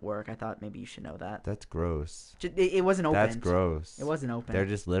sunscreen at work. I thought maybe you should know that. That's gross. It wasn't open. That's gross. It wasn't open. They're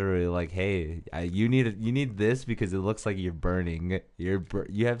just literally like, hey, you need this because it looks like you're burning.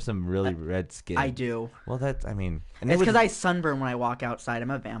 You have some really red skin. I do. Well, that's, I mean. And It's because I sunburn when I walk outside. I'm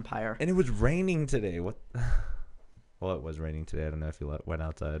a vampire. And it was raining today. What? Well, it was raining today. I don't know if you went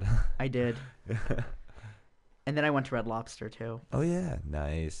outside. I did. And then I went to Red Lobster, too. Oh, yeah.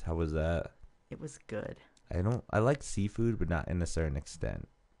 Nice. How was that? It was good. I like seafood, but not in a certain extent.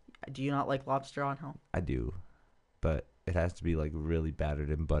 Do you not like lobster on home? I do. But it has to be like really battered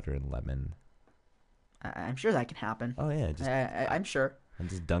in butter and lemon. I'm sure that can happen. Oh, yeah. I'm sure. I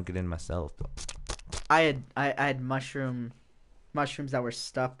just dunk it in myself. I had mushrooms that were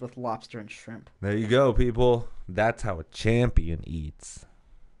stuffed with lobster and shrimp. There you go, people. That's how a champion eats.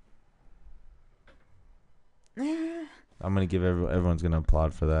 I'm gonna give everyone's gonna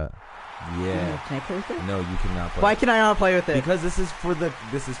applaud for that. Yeah. Can I play with it? No, you cannot play. Why can I not play with it? Because this is for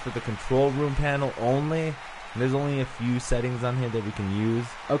the control room panel only. And there's only a few settings on here that we can use.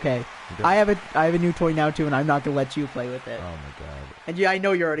 Okay. I have a new toy now too, and I'm not gonna let you play with it. Oh my god. And yeah, I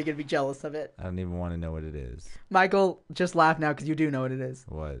know you're already gonna be jealous of it. I don't even want to know what it is. Michael, just laugh now because you do know what it is.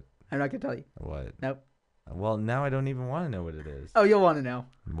 What? I'm not gonna tell you. What? Nope. Well, now I don't even want to know what it is. Oh, you'll want to know.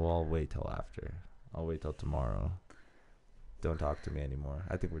 Well, I'll wait till after. I'll wait till tomorrow. Don't talk to me anymore.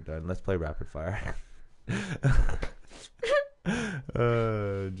 I think we're done. Let's play rapid fire.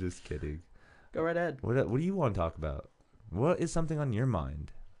 Just kidding. Go right ahead. What do you want to talk about? What is something on your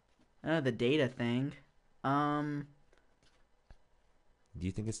mind? The data thing. Do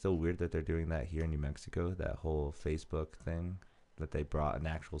you think it's still weird that they're doing that here in New Mexico? That whole Facebook thing? That they brought an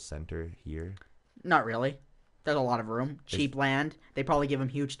actual center here? Not really. There's a lot of room. Cheap land. They probably give them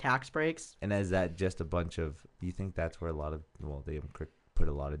huge tax breaks. And is that just a bunch of... Do you think that's where a lot of... Well, they put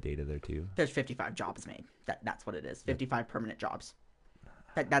a lot of data there too? There's 55 jobs made. That's what it is. 55 permanent jobs.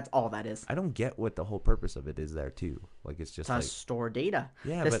 That's all that is. I don't get what the whole purpose of it is there too. Like it's just to store data.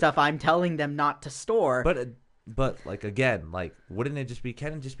 Yeah, the stuff I'm telling them not to store. But like again, like wouldn't it just be?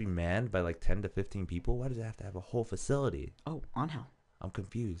 Can it just be manned by like 10 to 15 people? Why does it have to have a whole facility? Oh, on how? I'm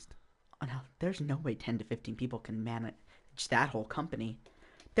confused. On how? There's no way 10 to 15 people can manage that whole company.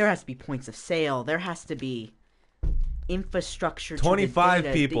 There has to be points of sale. There has to be infrastructure.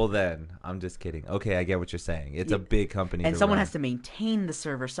 25 people then. I'm just kidding. Okay, I get what you're saying. It's a big company. And someone has to maintain the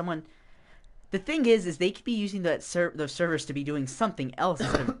server. The thing is they could be using those servers to be doing something else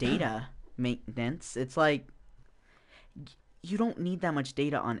instead of data maintenance. It's like, you don't need that much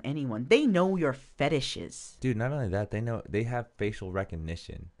data on anyone. They know your fetishes. Dude, not only that, they have facial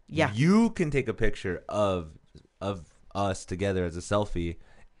recognition. Yeah. You can take a picture of us together as a selfie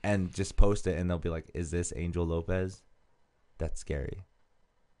and just post it and they'll be like, is this Angel Lopez? That's scary.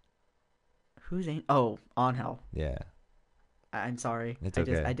 Who's Oh, Angel. Yeah. I'm sorry. It's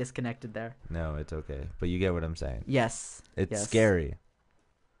okay. I disconnected there. No, it's okay. But you get what I'm saying. Yes. It's scary.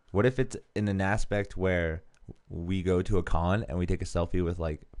 What if it's in an aspect where we go to a con and we take a selfie with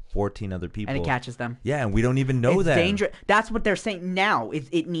like 14 other people and it catches them? Yeah, and we don't even know them. It's dangerous. That's what they're saying now.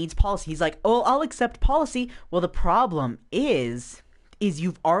 It needs policy. He's like, oh, I'll accept policy. Well, the problem is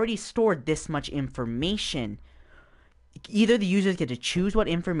you've already stored this much information. Either the users get to choose what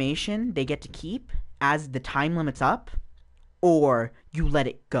information they get to keep as the time limit's up, or you let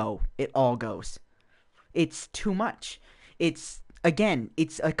it go. It all goes. It's too much. It's a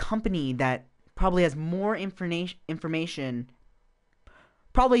company that probably has more information.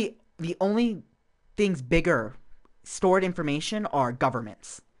 Probably the only things bigger stored information are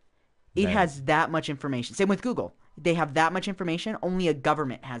governments. It has that much information. Same with Google. They have that much information. Only a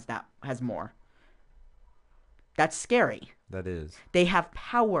government has more. That's scary. That is. They have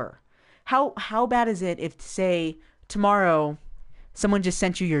power. How bad is it if, say, tomorrow someone just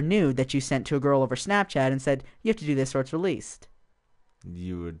sent you your nude that you sent to a girl over Snapchat and said, you have to do this or it's released?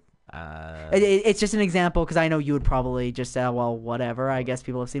 You would... It's just an example because I know you would probably just say, well, whatever. I guess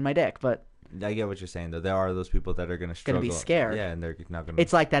people have seen my dick, but... I get what you're saying, though. There are those people that are going to struggle. Going to be scared. Yeah, and they're not going to...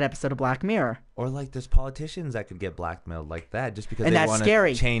 It's like that episode of Black Mirror. Or like there's politicians that could get blackmailed like that just because and they want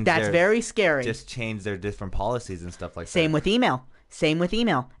to change That's very scary. Just change their different policies and stuff like that. Same with email.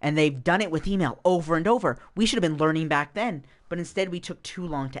 And they've done it with email over and over. We should have been learning back then, but instead we took too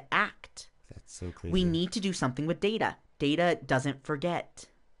long to act. That's so crazy. We need to do something with data. Data doesn't forget.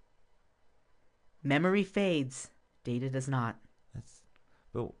 Memory fades. Data does not.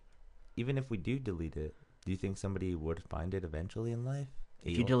 But even if we do delete it, do you think somebody would find it eventually in life?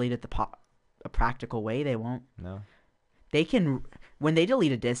 If you delete it a practical way, they won't. No. They can, when they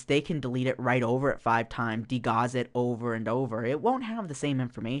delete a disk, they can delete it right over it 5 times, degauss it over and over. It won't have the same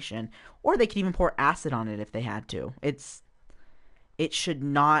information, or they could even pour acid on it if they had to. It should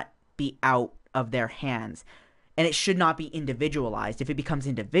not be out of their hands, and it should not be individualized. If it becomes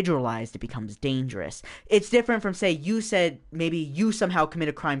individualized, it becomes dangerous. It's different from, say, you said maybe you somehow commit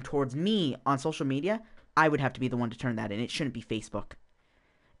a crime towards me on social media. I would have to be the one to turn that in. It shouldn't be Facebook.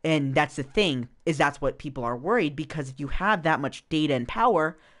 And that's the thing, is that's what people are worried, because if you have that much data and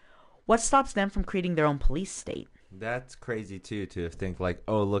power, what stops them from creating their own police state? That's crazy too, to think like,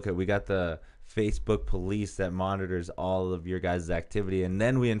 oh, look, we got the Facebook police that monitors all of your guys' activity, and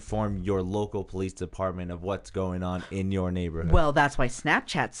then we inform your local police department of what's going on in your neighborhood. Well, that's why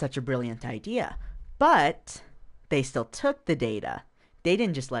Snapchat's such a brilliant idea. But they still took the data. They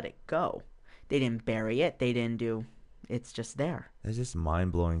didn't just let it go. They didn't bury it. They didn't do... It's just there. It's just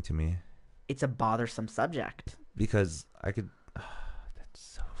mind-blowing to me. It's a bothersome subject. Because I could... that's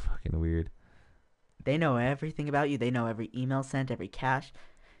so fucking weird. They know everything about you. They know every email sent, every cache.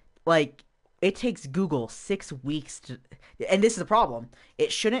 Like, it takes Google 6 weeks to... And this is the problem.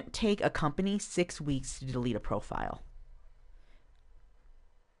 It shouldn't take a company 6 weeks to delete a profile.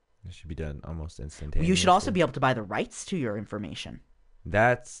 It should be done almost instantaneously. You should also be able to buy the rights to your information.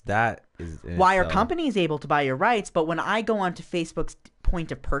 That is why are companies able to buy your rights, but when I go onto Facebook's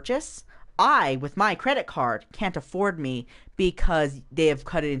point of purchase, I, with my credit card, can't afford me because they have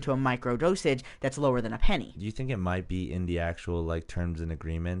cut it into a micro dosage that's lower than a penny. Do you think it might be in the actual like terms and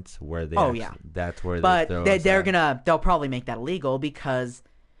agreements where they? Yeah, that's where. But they'll probably make that illegal, because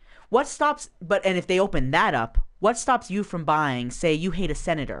what stops? And if they open that up, what stops you from buying? Say you hate a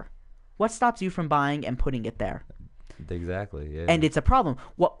senator, what stops you from buying and putting it there? Exactly, yeah. And it's a problem.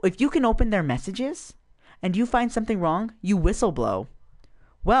 Well, if you can open their messages and you find something wrong, you whistleblow.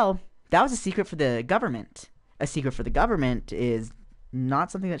 Well, that was a secret for the government. A secret for the government is not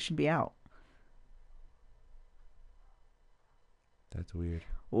something that should be out. That's weird.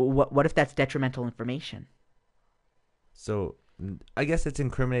 What if that's detrimental information? So, I guess it's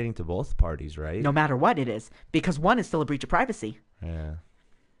incriminating to both parties, right? No matter what it is. Because one is still a breach of privacy. Yeah.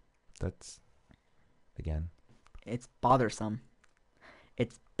 That's, again... It's bothersome.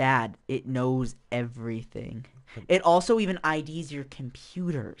 It's bad. It knows everything. It also even IDs your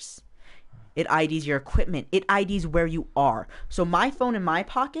computers. It IDs your equipment. It IDs where you are. So my phone in my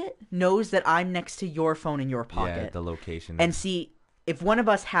pocket knows that I'm next to your phone in your pocket. Yeah, the location. And see, if one of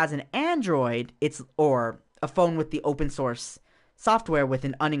us has an Android, or a phone with the open source software with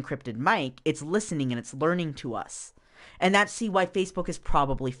an unencrypted mic, it's listening and it's learning to us. And that's why Facebook is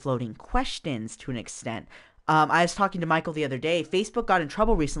probably floating questions to an extent. I was talking to Michael the other day. Facebook got in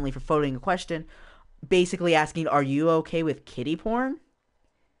trouble recently for floating a question, basically asking, are you okay with kiddie porn?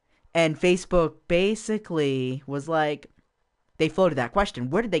 And Facebook basically was like, they floated that question.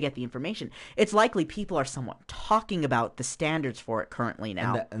 Where did they get the information? It's likely people are somewhat talking about the standards for it currently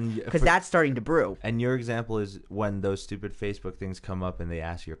now, because that's starting to brew. And your example is when those stupid Facebook things come up and they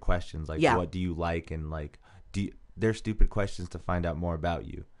ask your questions, like, what do you like? And like, they're stupid questions to find out more about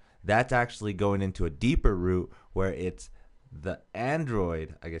you. That's actually going into a deeper route where it's the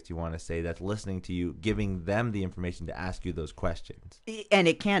Android, I guess you want to say, that's listening to you, giving them the information to ask you those questions. And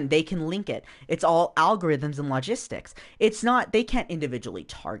they can link it. It's all algorithms and logistics. It's not, they can't individually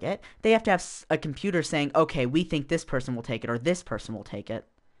target. They have to have a computer saying, okay, we think this person will take it or this person will take it.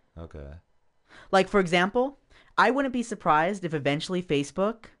 Okay. Like, for example, I wouldn't be surprised if eventually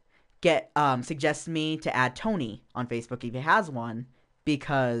Facebook suggests me to add Tony on Facebook if he has one,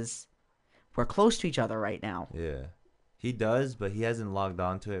 because we're close to each other right now. Yeah. He does, but he hasn't logged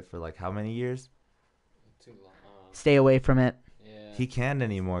on to it for like how many years? Too long. Stay away from it. Yeah. He can't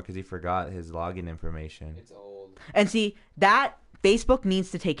anymore because he forgot his login information. It's old. And see, that Facebook needs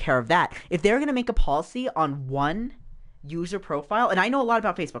to take care of that. If they're going to make a policy on one user profile, and I know a lot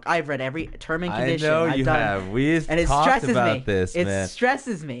about Facebook. I've read every term and condition. I know you have. We've talked about this, man. It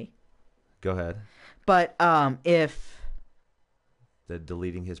stresses me. Go ahead. But if...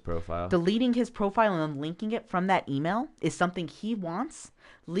 deleting his profile and then linking it from that email is something he wants,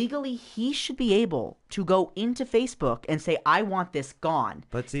 legally he should be able to go into Facebook and say, I want this gone.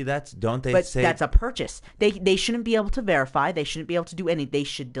 But see, that's a purchase. They shouldn't be able to verify. They shouldn't be able to do anything. They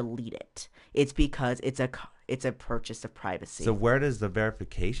should delete it. It's because it's a purchase of privacy. So where does the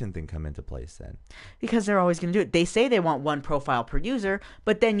verification thing come into place then? Because they're always going to do it. They say they want one profile per user,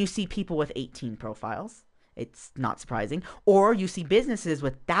 but then you see people with 18 profiles. It's not surprising. Or you see businesses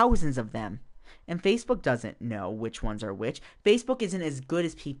with thousands of them. And Facebook doesn't know which ones are which. Facebook isn't as good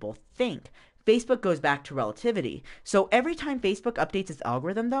as people think. Facebook goes back to relativity. So every time Facebook updates its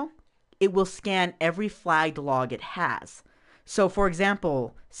algorithm, though, it will scan every flagged log it has. So, for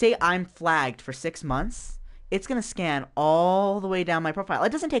example, say I'm flagged for 6 months. It's going to scan all the way down my profile.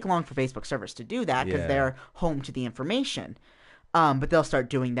 It doesn't take long for Facebook servers to do that because they're home to the information. But they'll start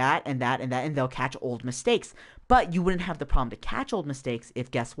doing that and that and that, and they'll catch old mistakes. But you wouldn't have the problem to catch old mistakes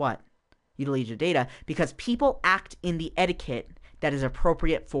if, guess what? You delete your data, because people act in the etiquette that is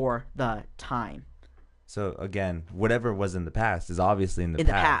appropriate for the time. So again, whatever was in the past is obviously in the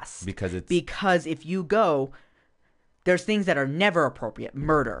past. Because if you go, there's things that are never appropriate.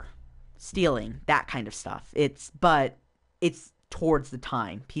 Murder, stealing, that kind of stuff. But it's towards the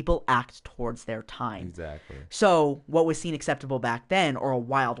time. People act towards their time. Exactly. So what was seen acceptable back then, or a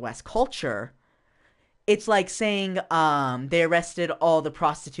Wild West culture, it's like saying they arrested all the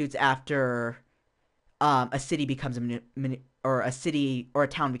prostitutes after a city becomes a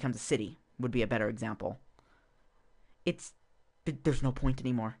town becomes a city, would be a better example. There's no point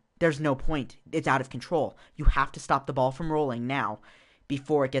anymore. There's no point. It's out of control. You have to stop the ball from rolling now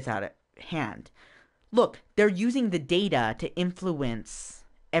before it gets out of hand. Look, they're using the data to influence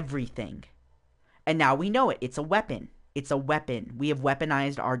everything. And now we know it. It's a weapon. It's a weapon. We have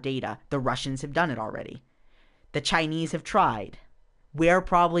weaponized our data. The Russians have done it already. The Chinese have tried. We're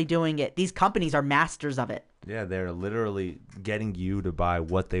probably doing it. These companies are masters of it. Yeah, they're literally getting you to buy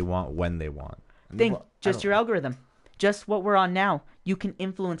what they want when they want. Just your algorithm. Just what we're on now. You can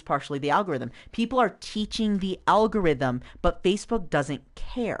influence partially the algorithm. People are teaching the algorithm, but Facebook doesn't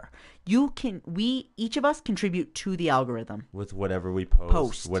care. Each of us contribute to the algorithm. With whatever we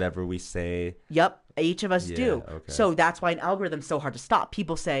post. Whatever we say. Yep, each of us do. Okay. So that's why an algorithm's so hard to stop.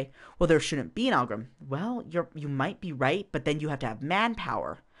 People say, well, there shouldn't be an algorithm. Well, you might be right, but then you have to have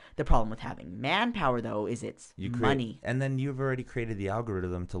manpower. The problem with having manpower, though, is it's money. And then you've already created the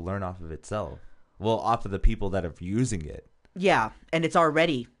algorithm to learn off of itself. Well, off of the people that are using it. Yeah, and it's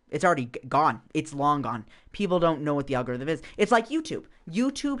already gone. It's long gone. People don't know what the algorithm is. It's like YouTube.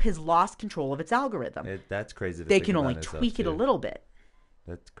 YouTube has lost control of its algorithm. That's crazy. They can only tweak it a little bit.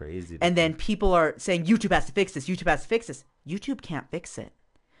 That's crazy. And then people are saying YouTube has to fix this. YouTube has to fix this. YouTube can't fix it.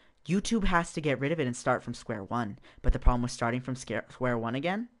 YouTube has to get rid of it and start from square one. But the problem with starting from square one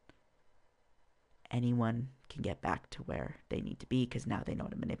again, anyone can get back to where they need to be because now they know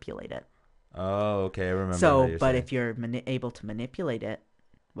how to manipulate it. Oh, okay. I remember. So, but if you're able to manipulate it,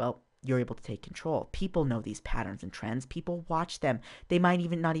 well, you're able to take control. People know these patterns and trends. People watch them. They might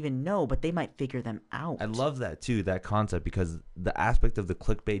even not even know, but they might figure them out. I love that too, that concept, because the aspect of the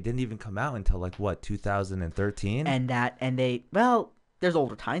clickbait didn't even come out until 2013. There's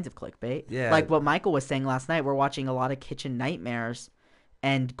older kinds of clickbait. Yeah. Like what Michael was saying last night, we're watching a lot of Kitchen Nightmares,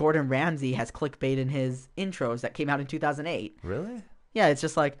 and Gordon Ramsay has clickbait in his intros that came out in 2008. Really? Yeah, it's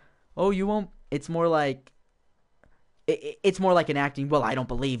just like, oh, you won't. It's more like an acting. Well, I don't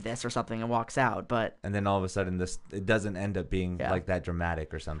believe this or something, and walks out. But and then all of a sudden, it doesn't end up being like that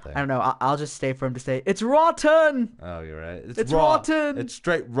dramatic or something. I don't know. I'll just stay for him to say it's rotten. Oh, you're right. It's raw. rotten. It's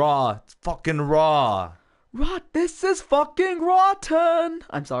straight raw. It's fucking raw. This is fucking rotten.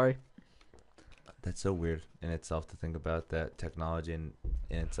 I'm sorry. That's so weird in itself to think about, that technology in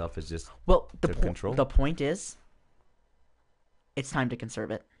itself is just control. The point is, it's time to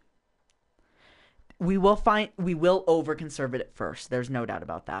conserve it. We will over-conserve it at first. There's no doubt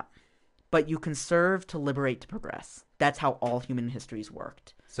about that. But you conserve to liberate to progress. That's how all human history's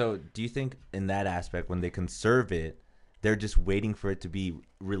worked. So do you think in that aspect, when they conserve it, they're just waiting for it to be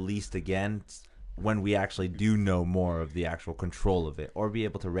released again when we actually do know more of the actual control of it, or be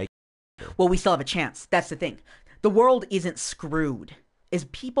able to regulate it? Well, we still have a chance. That's the thing. The world isn't screwed. Is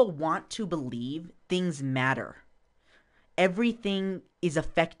people want to believe things matter. Everything is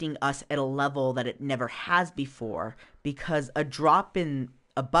affecting us at a level that it never has before, because a drop in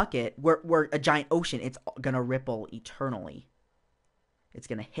a bucket, we're a giant ocean. It's going to ripple eternally. It's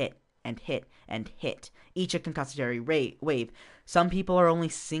going to hit and hit and hit. Each a concatenary wave. Some people are only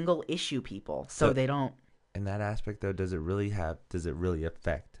single issue people, so they don't. In that aspect, though, does it really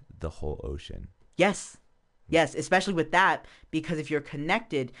affect the whole ocean? Yes, especially with that, because if you're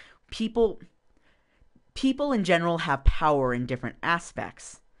connected, people in general have power in different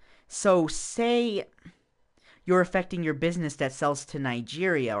aspects. So say you're affecting your business that sells to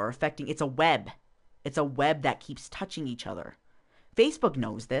Nigeria, or it's a web. It's a web that keeps touching each other. Facebook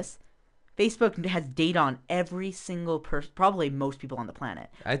knows this. Facebook has data on every single person, probably most people on the planet.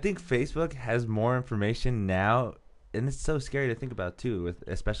 I think Facebook has more information now, and it's so scary to think about too, with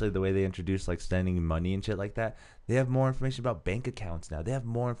especially the way they introduce sending money and shit like that. They have more information about bank accounts now. They have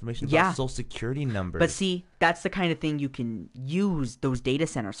more information about social security numbers. But see, that's the kind of thing you can use those data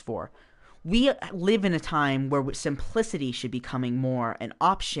centers for. We live in a time where simplicity should be becoming more an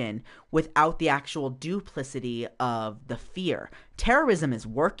option without the actual duplicity of the fear. Terrorism is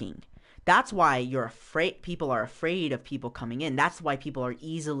working. That's why you're afraid. People are afraid of people coming in. That's why people are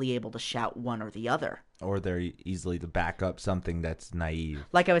easily able to shout one or the other. Or they're easily to back up something that's naive.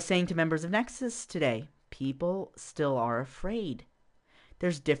 Like I was saying to members of Nexus today, people still are afraid.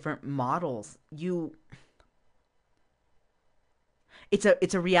 There's different models.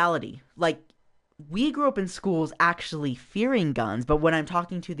 It's a reality. Like, we grew up in schools actually fearing guns, but when I'm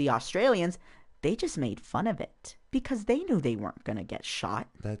talking to the Australians, they just made fun of it because they knew they weren't going to get shot.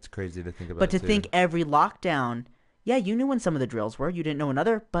 That's crazy to think about. But to too. think every lockdown, yeah, you knew when some of the drills were, you didn't know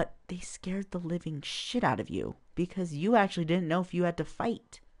another, but they scared the living shit out of you because you actually didn't know if you had to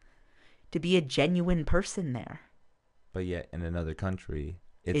fight to be a genuine person there. But yet, in another country,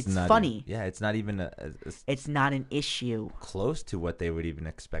 It's not funny. It's not even It's not an issue. close to what they would even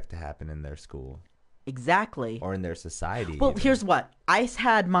expect to happen in their school Exactly. or in their society. Well, even. here's what. I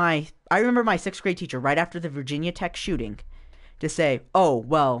remember my 6th grade teacher right after the Virginia Tech shooting to say, oh,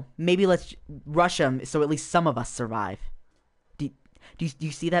 well, maybe let's rush them so at least some of us survive. Do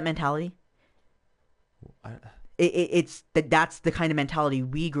you see that mentality? That's the kind of mentality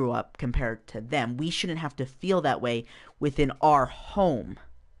we grew up compared to them. We shouldn't have to feel that way within our home.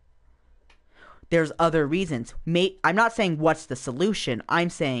 There's other reasons. I'm not saying what's the solution. I'm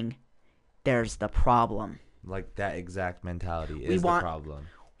saying there's the problem. Like that exact mentality is the problem.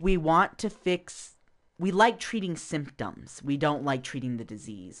 We want to fix. We like treating symptoms. We don't like treating the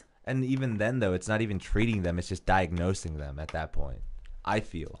disease. And even then, though, it's not even treating them. It's just diagnosing them at that point. I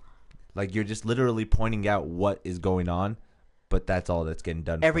feel like you're just literally pointing out what is going on, but that's all that's getting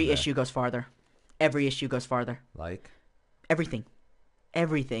done. Every issue goes farther. Every issue goes farther. Like? Everything.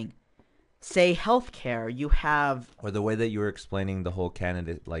 Say healthcare, you have... Or the way that you were explaining the whole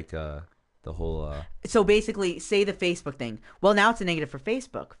candidate, like the whole... So basically, say the Facebook thing. Well, now it's a negative for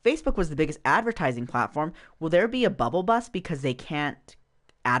Facebook. Facebook was the biggest advertising platform. Will there be a bubble bust because they can't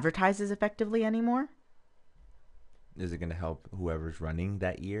advertise as effectively anymore? Is it going to help whoever's running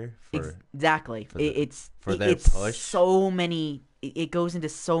that year? Exactly. It's push? So many... It goes into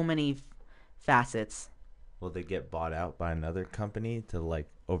so many facets. Will they get bought out by another company to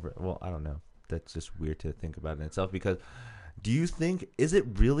well, I don't know. That's just weird to think about in itself because do you think, is it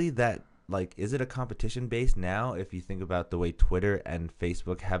really that, is it a competition based now if you think about the way Twitter and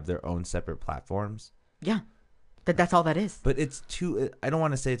Facebook have their own separate platforms? Yeah. That's all that is. But I don't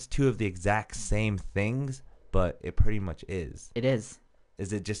want to say it's two of the exact same things, but it pretty much is. It is.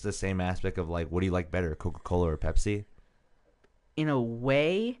 Is it just the same aspect of what do you like better, Coca-Cola or Pepsi? In a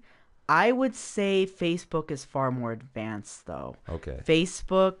way, I would say Facebook is far more advanced, though. Okay.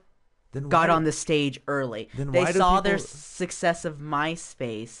 Facebook got on the stage early. They saw their success of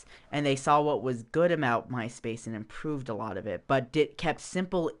MySpace, and they saw what was good about MySpace and improved a lot of it, but kept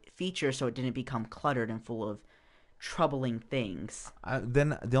simple features so it didn't become cluttered and full of troubling things.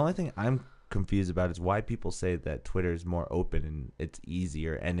 Then the only thing I'm confused about is why people say that Twitter is more open and it's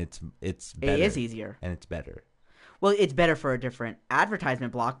easier and it's better. It is easier. And it's better. Well, it's better for a different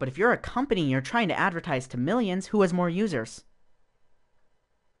advertisement block, but if you're a company and you're trying to advertise to millions, who has more users?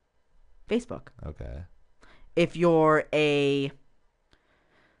 Facebook. Okay. If you're a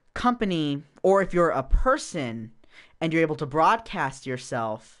company or if you're a person and you're able to broadcast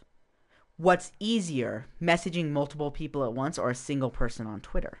yourself, what's easier, messaging multiple people at once or a single person on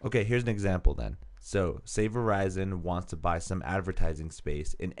Twitter? Okay, here's an example then. So, say Verizon wants to buy some advertising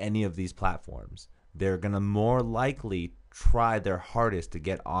space in any of these platforms. They're going to more likely try their hardest to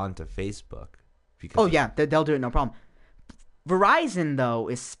get onto Facebook. Yeah, they'll do it, no problem. Verizon, though,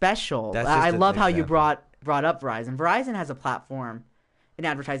 is special. I love how you brought up Verizon. Verizon has a platform, an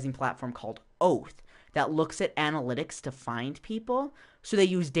advertising platform called Oath that looks at analytics to find people. So they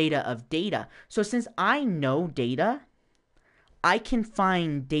use data. So since I know data, I can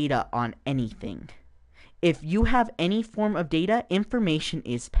find data on anything. If you have any form of data, information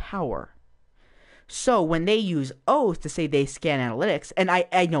is power. So when they use Oath to say they scan analytics, and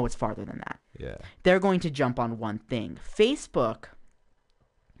I know it's farther than that. Yeah. They're going to jump on one thing. Facebook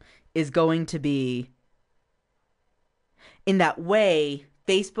is going to be, in that way,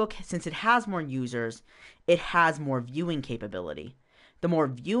 Facebook, since it has more users, it has more viewing capability. The more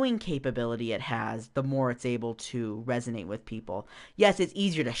viewing capability it has, the more it's able to resonate with people. Yes, it's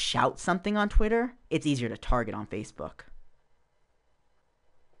easier to shout something on Twitter. It's easier to target on Facebook.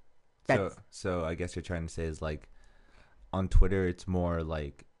 So I guess you're trying to say is on Twitter it's more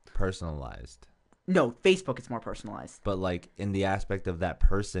personalized. No, Facebook it's more personalized. But in the aspect of that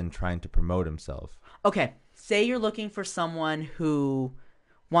person trying to promote himself. Okay, say you're looking for someone who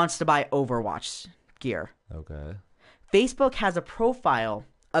wants to buy Overwatch gear. Okay. Facebook has a profile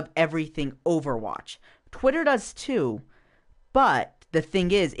of everything Overwatch. Twitter does too, but the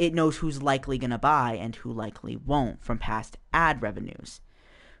thing is, it knows who's likely going to buy and who likely won't from past ad revenues.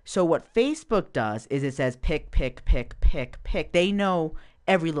 So what Facebook does is it says pick. They know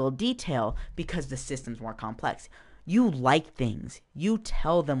every little detail because the system's more complex. You like things. You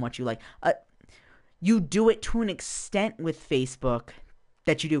tell them what you like. You do it to an extent with Facebook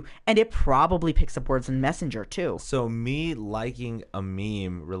that you do. And it probably picks up words in Messenger too. So me liking a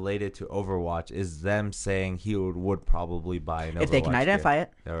meme related to Overwatch is them saying he would probably buy an Overwatch If they can identify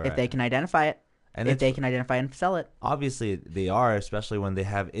it. Right. If they can identify it. And if they can identify and sell it. Obviously, they are, especially when they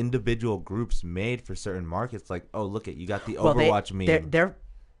have individual groups made for certain markets. Like, oh, look you got the Overwatch meme.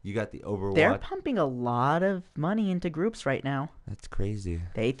 You got the Overwatch. They're pumping a lot of money into groups right now. That's crazy.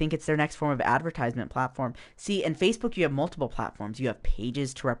 They think it's their next form of advertisement platform. See, in Facebook, you have multiple platforms. You have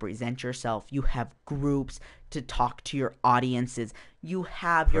pages to represent yourself. You have groups to talk to your audiences. You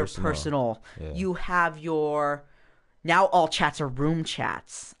have your personal. Yeah. You have your. Now all chats are room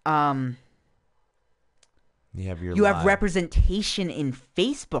chats. You have representation in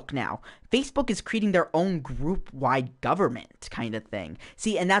Facebook now. Facebook is creating their own group-wide government kind of thing.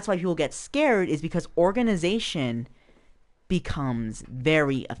 See, and that's why people get scared is because organization becomes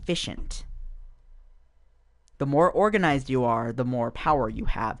very efficient. The more organized you are, the more power you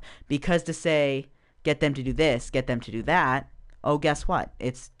have. Because to say, get them to do this, get them to do that, oh, guess what?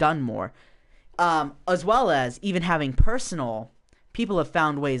 It's done more. As well as even having personal... People have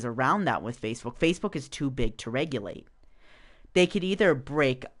found ways around that with Facebook. Facebook is too big to regulate. They could either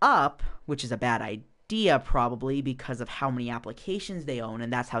break up, which is a bad idea probably because of how many applications they own,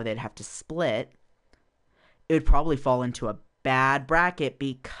 and that's how they'd have to split. It would probably fall into a bad bracket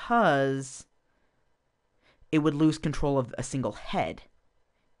because it would lose control of a single head.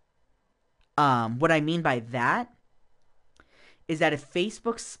 What I mean by that is that if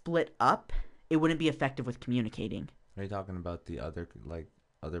Facebook split up, it wouldn't be effective with communicating. Are you talking about the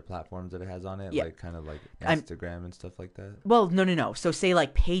other platforms that it has on it? Yeah. Like kind of like Instagram and stuff like that? Well, no. So say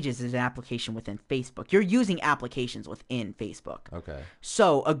like Pages is an application within Facebook. You're using applications within Facebook. Okay.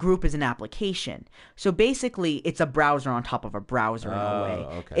 So a group is an application. So basically it's a browser on top of a browser in a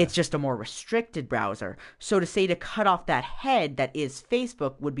way. Okay. It's just a more restricted browser. So to say to cut off that head that is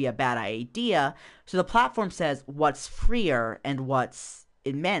Facebook would be a bad idea. So the platform says what's freer and what's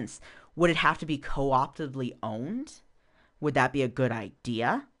immense. Would it have to be co-optively owned? Would that be a good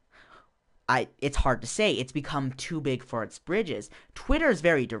idea? It's hard to say. It's become too big for its bridges. Twitter is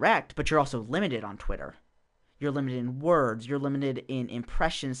very direct, but you're also limited on Twitter. You're limited in words. You're limited in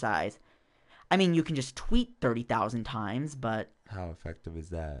impression size. I mean, you can just tweet 30,000 times, but... How effective is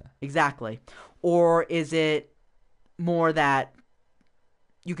that? Exactly. Or is it more that...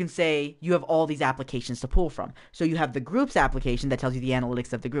 You can say you have all these applications to pull from. So you have the groups application that tells you the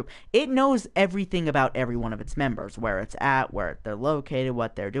analytics of the group. It knows everything about every one of its members, where it's at, where they're located,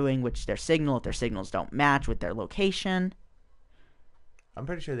 what they're doing, which their signal, if their signals don't match with their location. I'm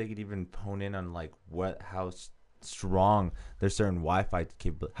pretty sure they could even hone in on like how strong their certain Wi-Fi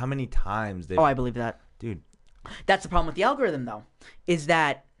capability. How many times they... Oh, I believe that. Dude. That's the problem with the algorithm, though, is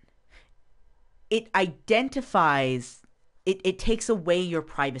that it identifies... It takes away your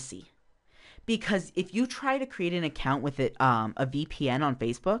privacy. Because if you try to create an account with a VPN on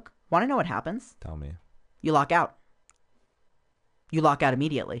Facebook, want to know what happens? Tell me. You lock out. You lock out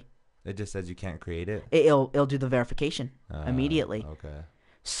immediately. It just says you can't create it? It'll do the verification immediately. Okay.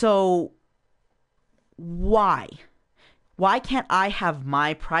 So why? Why can't I have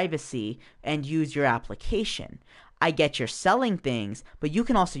my privacy and use your application? I get you're selling things, but you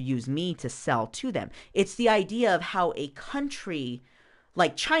can also use me to sell to them. It's the idea of how a country,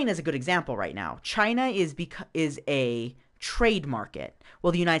 like China is a good example right now. China is a trade market.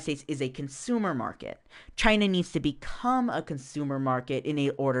 Well, the United States is a consumer market. China needs to become a consumer market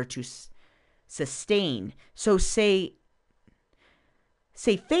in order to sustain. So say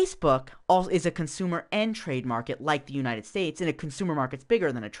Facebook is a consumer and trade market like the United States, and a consumer market's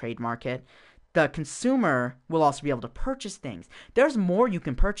bigger than a trade market. The consumer will also be able to purchase things. There's more you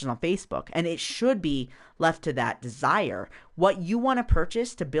can purchase on Facebook, and it should be left to that desire. What you want to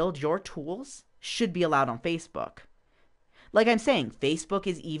purchase to build your tools should be allowed on Facebook. Like I'm saying, Facebook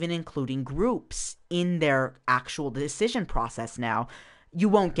is even including groups in their actual decision process now. You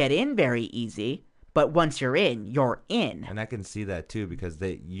won't get in very easy, but once you're in, you're in. And I can see that too, because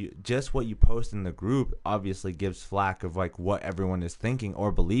just what you post in the group obviously gives flack of like what everyone is thinking or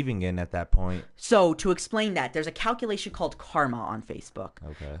believing in at that point. So to explain that, there's a calculation called karma on Facebook.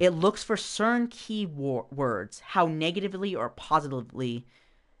 Okay. It looks for certain key words, how negatively or positively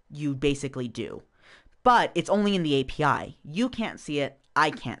you basically do. But it's only in the API. You can't see it. I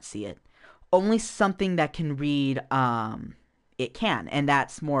can't see it. Only something that can read it can. And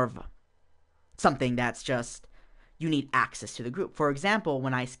that's more of something that's just you need access to the group. For example,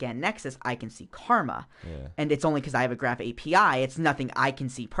 when I scan Nexus, I can see Karma. Yeah. And it's only because I have a Graph API. It's nothing I can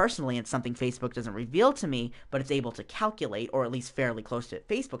see personally. It's something Facebook doesn't reveal to me, but it's able to calculate, or at least fairly close to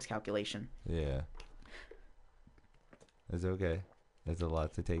Facebook's calculation. Yeah. It's okay. There's a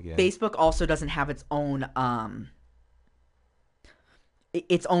lot to take in. Facebook also doesn't have its own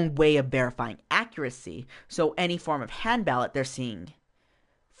way of verifying accuracy. So any form of hand ballot they're seeing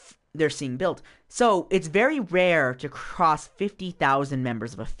built. So it's very rare to cross 50,000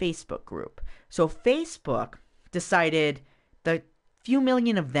 members of a Facebook group. So Facebook decided the few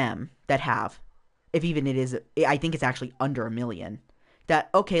million of them that have, if even it is, I think it's actually under 1 million, that,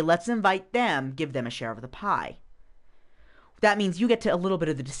 okay, let's invite them, give them a share of the pie. That means you get to a little bit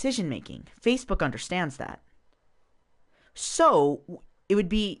of the decision making. Facebook understands that. So it would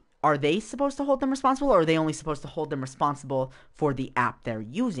be, are they supposed to hold them responsible, or are they only supposed to hold them responsible for the app they're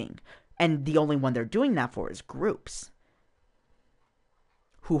using? And the only one they're doing that for is groups.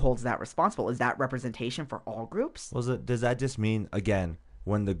 Who holds that responsible? Is that representation for all groups? Does that just mean, again,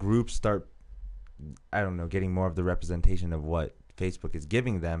 when the groups start, I don't know, getting more of the representation of what Facebook is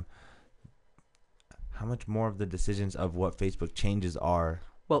giving them, how much more of the decisions of what Facebook changes are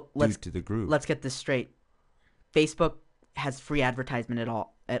due to the group? Let's get this straight. Facebook has free advertisement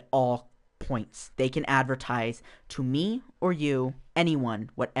at all points. They can advertise to me or you, anyone,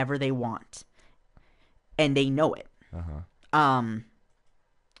 whatever they want, and they know it.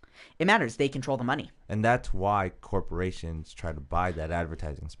 It matters. They control the money, and that's why corporations try to buy that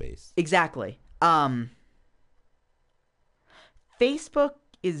advertising space. Exactly. Facebook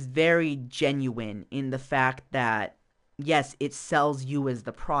is very genuine in the fact that, yes, it sells you as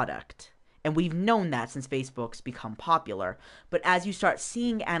the product. And we've known that since Facebook's become popular. But as you start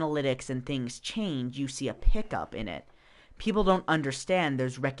seeing analytics and things change, you see a pickup in it. People don't understand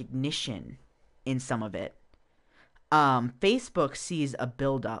there's recognition in some of it. Facebook sees a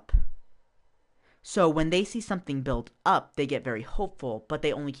build-up. So when they see something build up, they get very hopeful, but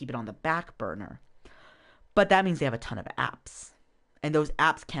they only keep it on the back burner. But that means they have a ton of apps. And those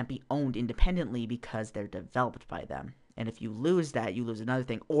apps can't be owned independently because they're developed by them. And if you lose that, you lose another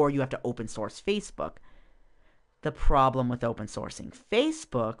thing. Or you have to open source Facebook. The problem with open sourcing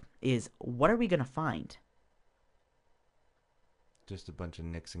Facebook is, what are we going to find? Just a bunch of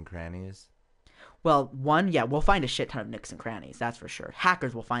nicks and crannies? Well, we'll find a shit ton of nicks and crannies. That's for sure.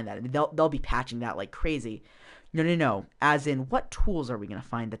 Hackers will find that. I mean, they'll be patching that like crazy. No. As in, what tools are we going to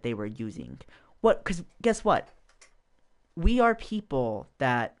find that they were using? Because guess what? We are people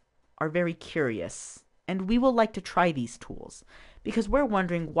that are very curious, and we will like to try these tools because we're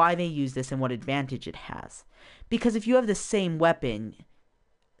wondering why they use this and what advantage it has. Because if you have the same weapon,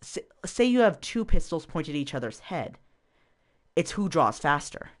 say you have 2 pistols pointed at each other's head, it's who draws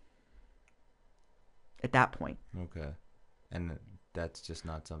faster at that point. Okay. And that's just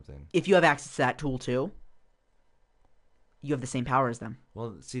not something. If you have access to that tool too, you have the same power as them.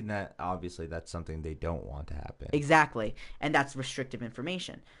 Well, see, that obviously that's something they don't want to happen. Exactly. And that's restrictive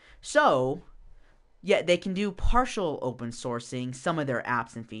information. So, yeah, they can do partial open sourcing, some of their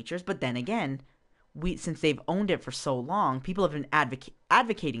apps and features, but then again, since they've owned it for so long, people have been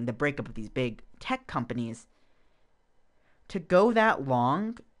advocating the breakup of these big tech companies. To go that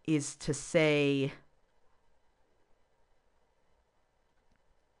long is to say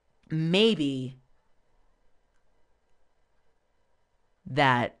maybe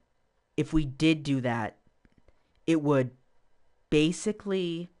that if we did do that, it would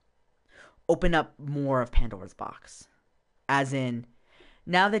basically open up more of Pandora's box. As in,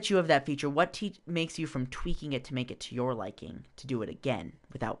 now that you have that feature, what makes you from tweaking it to make it to your liking to do it again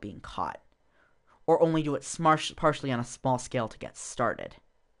without being caught? Or only do it partially on a small scale to get started?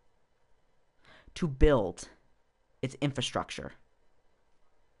 To build its infrastructure.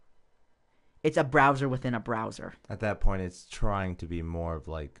 It's a browser within a browser. At that point, it's trying to be more of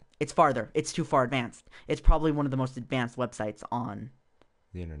like... It's farther. It's too far advanced. It's probably one of the most advanced websites on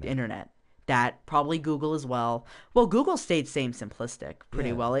the internet. That probably Google as well. Well, Google stayed same simplistic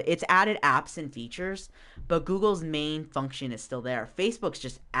pretty well. It's added apps and features, but Google's main function is still there. Facebook's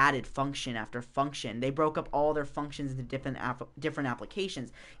just added function after function. They broke up all their functions into different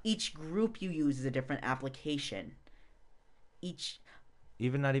applications. Each group you use is a different application.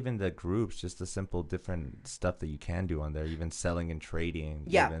 Even not even the groups, just the simple different stuff that you can do on there, even selling and trading.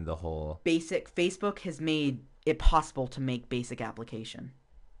 Yeah. Even the whole... Facebook has made it possible to make basic application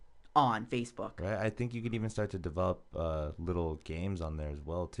on Facebook. Right. I think you could even start to develop little games on there as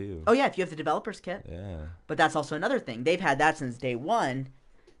well too. Oh yeah, if you have the developer's kit. Yeah. But that's also another thing. They've had that since day one,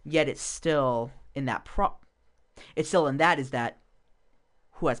 yet it's still in that It's still in that is that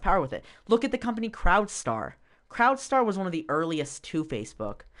who has power with it. Look at the company CrowdStar. CrowdStar was one of the earliest to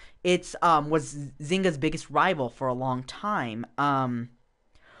Facebook. It's was Zynga's biggest rival for a long time.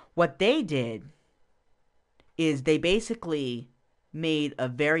 What they did is they basically made a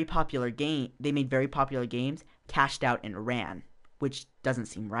very popular game. They made very popular games, cashed out, and ran, which doesn't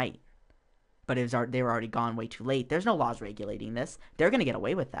seem right. But they were already gone way too late. There's no laws regulating this. They're going to get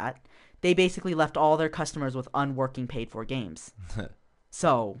away with that. They basically left all their customers with unworking paid-for games.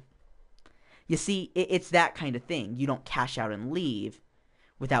 So, you see, it's that kind of thing. You don't cash out and leave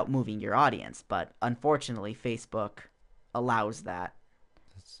without moving your audience. But unfortunately, Facebook allows that.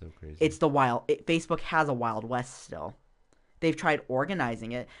 That's so crazy. It's Facebook has a Wild West still. They've tried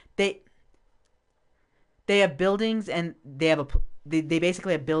organizing it. They have buildings and they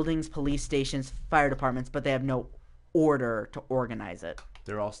basically have buildings, police stations, fire departments, but they have no order to organize it.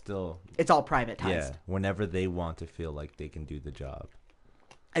 They're all still... It's all privatized. Yeah, whenever they want to feel like they can do the job.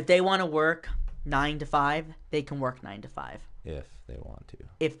 If they want to work 9 to 5, they can work 9 to 5. If they want to.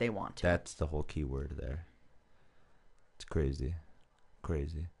 If they want to. That's the whole key word there. It's crazy.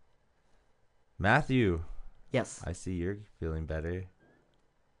 Crazy. Matthew. Yes. I see you're feeling better.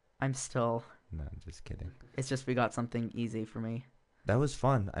 I'm still... No, I'm just kidding. It's just we got something easy for me. That was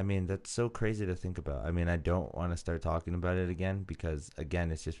fun. I mean, that's so crazy to think about. I mean, I don't want to start talking about it again because,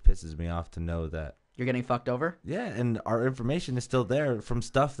 again, it just pisses me off to know that... You're getting fucked over? Yeah, and our information is still there from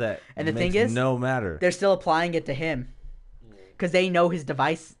stuff that and the makes thing is, no matter. They're still applying it to him because they know his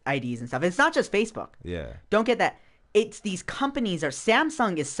device IDs and stuff. It's not just Facebook. Yeah. Don't get that. It's these companies, or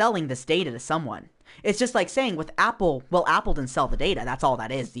Samsung is selling this data to someone. It's just like saying with Apple, well, Apple didn't sell the data. That's all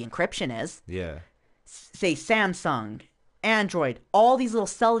that is. The encryption is. Yeah. Say Samsung, Android, all these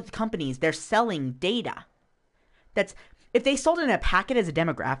little companies, they're selling data. That's... If they sold it in a packet as a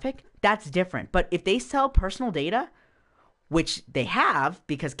demographic, that's different. But if they sell personal data, which they have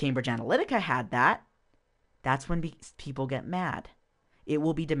because Cambridge Analytica had that, that's when people get mad. It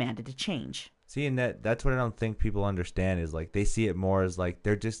will be demanded to change. See, and that's what I don't think people understand is like they see it more as like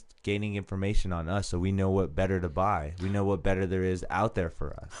they're just gaining information on us so we know what better to buy. We know what better there is out there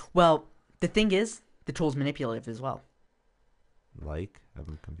for us. Well, the thing is, the tool's manipulative as well. Like?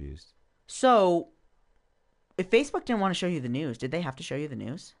 I'm confused. So... If Facebook didn't want to show you the news, did they have to show you the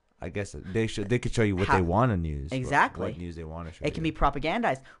news? I guess they could show you what they want to news. Exactly. What news they want to show It can be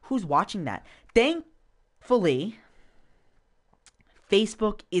propagandized. Who's watching that? Thankfully,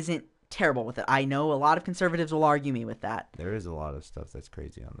 Facebook isn't terrible with it. I know a lot of conservatives will argue me with that. There is a lot of stuff that's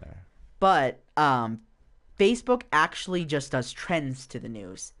crazy on there. But Facebook actually just does trends to the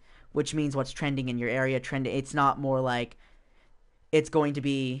news, which means what's trending in your area. It's not more like it's going to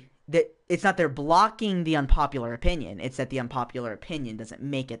be... It's not they're blocking the unpopular opinion. It's that the unpopular opinion doesn't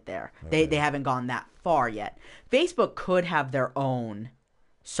make it there. Okay. They haven't gone that far yet. Facebook could have their own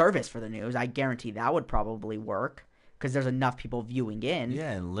service for the news. I guarantee that would probably work because there's enough people viewing in.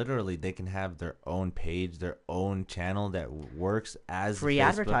 Yeah, and literally they can have their own page, their own channel that works as free Facebook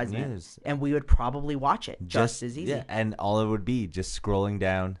advertisement. News. And we would probably watch it just as easy. Yeah, and all it would be just scrolling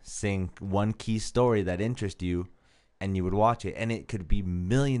down, seeing one key story that interests you, and you would watch it, and it could be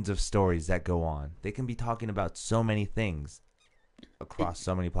millions of stories that go on. They can be talking about so many things across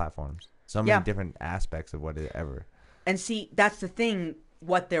so many platforms, so many different aspects of whatever. And see, that's the thing,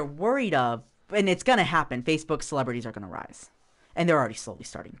 what they're worried of, and it's going to happen, Facebook celebrities are going to rise. And they're already slowly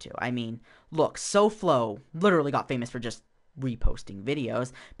starting to. I mean, look, SoFlo literally got famous for just reposting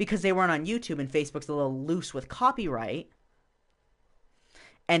videos because they weren't on YouTube, and Facebook's a little loose with copyright.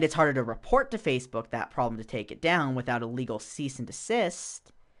 And it's harder to report to Facebook that problem to take it down without a legal cease and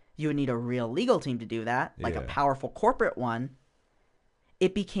desist. You would need a real legal team to do that, like a powerful corporate one.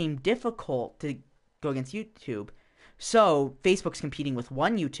 It became difficult to go against YouTube. So Facebook's competing with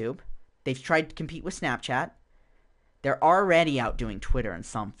one YouTube. They've tried to compete with Snapchat. They're already outdoing Twitter in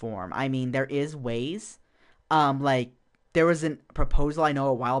some form. I mean, there is ways. Like, there was a proposal I know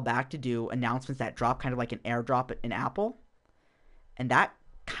a while back to do announcements that drop kind of like an airdrop in Apple. And that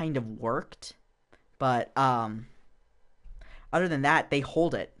kind of worked, but other than that, they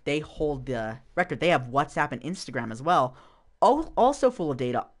hold it. They hold the record. They have WhatsApp and Instagram as well, also full of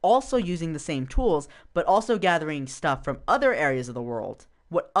data, also using the same tools, but also gathering stuff from other areas of the world,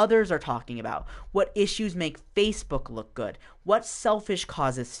 what others are talking about, what issues make Facebook look good, what selfish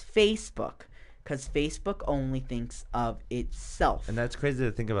causes Facebook. because Facebook only thinks of itself. And that's crazy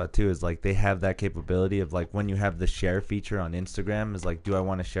to think about too, is like they have that capability of like when you have the share feature on Instagram is like, do I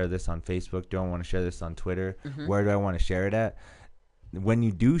want to share this on Facebook? Do I want to share this on Twitter? Where do I want to share it at? When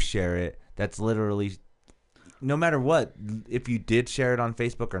you do share it, that's literally, no matter what, if you did share it on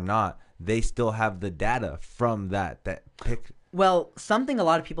Facebook or not, they still have the data from that pic. Well, something a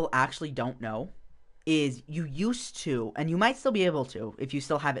lot of people actually don't know is you used to, and you might still be able to if you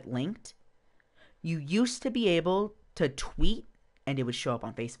still have it linked, you used to be able to tweet and it would show up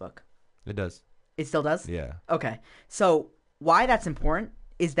on Facebook. It does. It still does? Yeah. Okay. So why that's important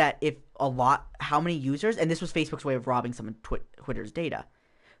is that if how many users, and this was Facebook's way of robbing some of Twitter's data.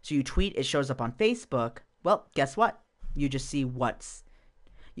 So you tweet, it shows up on Facebook. Well, guess what? You just see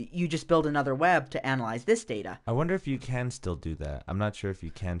you just build another web to analyze this data. I wonder if you can still do that. I'm not sure if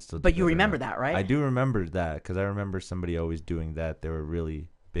you can still do that. But you remember that, right? I do remember that because I remember somebody always doing that. They were really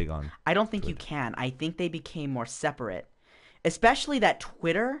big on I don't think Twitter. you can. I think they became more separate. Especially that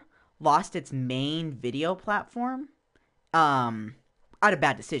Twitter lost its main video platform out of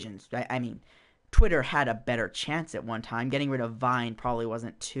bad decisions. I mean, Twitter had a better chance at one time. Getting rid of Vine probably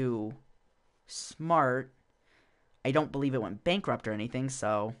wasn't too smart. I don't believe it went bankrupt or anything,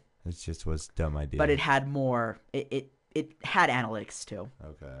 so... It just was a dumb idea. But it had more... It had analytics, too.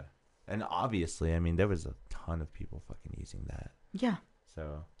 Okay. And obviously, I mean, there was a ton of people fucking using that. Yeah.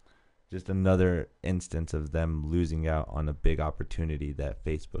 So, just another instance of them losing out on a big opportunity that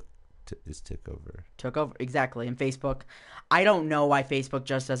Facebook took over. Took over, exactly. And Facebook... I don't know why Facebook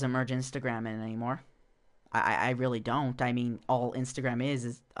just doesn't merge Instagram in anymore. I really don't. I mean, all Instagram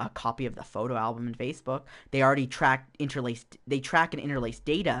is a copy of the photo album in Facebook. They already track and interlace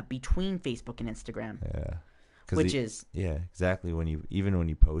data between Facebook and Instagram. Yeah. Yeah, exactly. When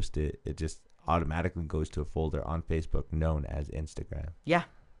you post it, it just automatically goes to a folder on Facebook known as Instagram. Yeah.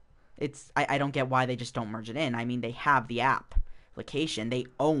 I don't get why they just don't merge it in. I mean, they have the application. They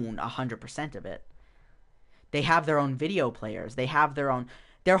own 100% of it. They have their own video players. They have their own...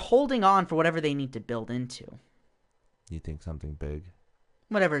 They're holding on for whatever they need to build into. You think something big?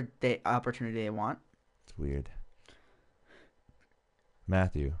 Whatever opportunity they want. It's weird.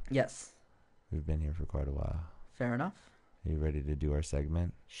 Matthew. Yes. We've been here for quite a while. Fair enough. Are you ready to do our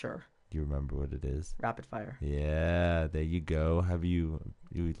segment? Sure. Do you remember what it is? Rapid fire. Yeah, there you go. Have you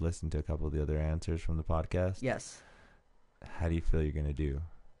listened to a couple of the other answers from the podcast? Yes. How do you feel you're going to do?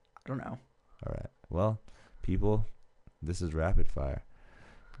 I don't know. All right. Well, people, this is rapid fire.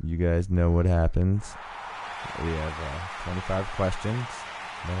 You guys know what happens. We have 25 questions.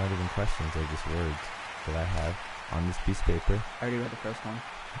 They're not even questions, they're just words that I have on this piece of paper. I already read the first one.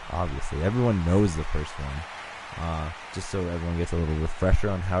 Obviously, everyone knows the first one. Just so everyone gets a little refresher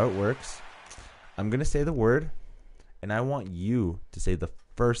on how it works. I'm going to say the word, and I want you to say the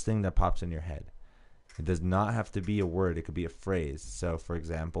first thing that pops in your head. It does not have to be a word. It could be a phrase. So, for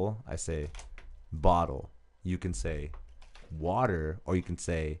example, I say bottle. You can say water, or you can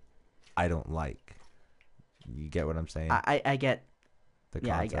say I don't like. You get what I'm saying? I get the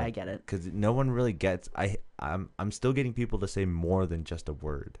yeah, concept? I get it. Because no one really gets. I'm still getting people to say more than just a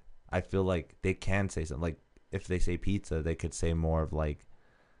word. I feel like they can say something. Like if they say pizza, they could say more of like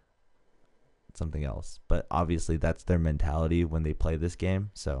something else. But obviously, that's their mentality when they play this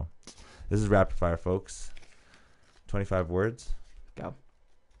game. So this is rapid fire, folks. 25 words. Go.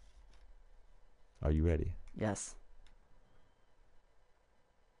 Are you ready? Yes.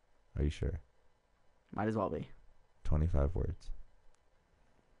 Are you sure? Might as well be. 25 words.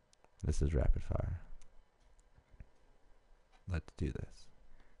 This is rapid fire. Let's do this.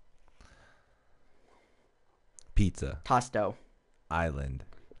 Pizza. Tosto. Island.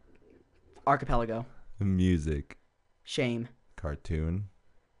 Archipelago. Music. Shame. Cartoon.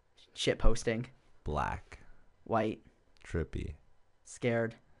 Shit posting. Black. White. Trippy.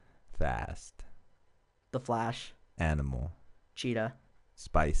 Scared. Fast. The Flash. Animal. Cheetah.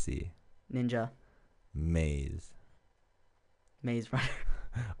 Spicy. Ninja. Maze. Maze Runner.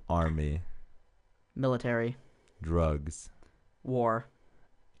 Army. Military. Drugs. War.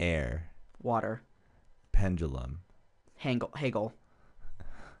 Air. Water. Pendulum. Hegel.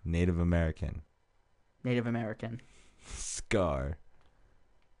 Native American. Native American. Scar.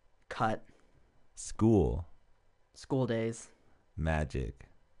 Cut. School. School days. Magic.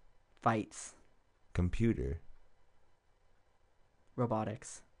 Fights. Computer.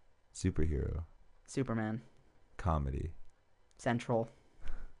 Robotics. Superhero. Superman. Comedy. Central.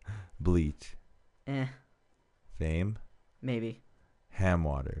 Bleach. Maybe. Fame. Ham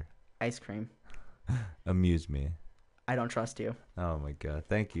water. Ice cream. Amuse me. I don't trust you. Oh my god.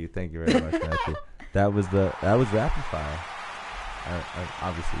 Thank you very much, Matthew. That was rapid fire.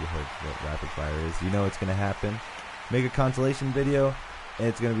 Obviously you heard what rapid fire is. You know it's gonna happen. Make a consolation video. And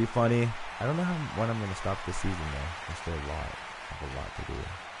it's gonna be funny. I don't know when I'm gonna stop this season though. There's still I have a lot to do.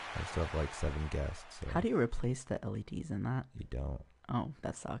 I still have like 7 guests. So How do you replace the LEDs in that? you don't. Oh,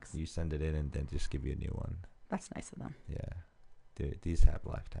 that sucks. You send it in and then just give you a new one. That's nice of them. Yeah. Dude, these have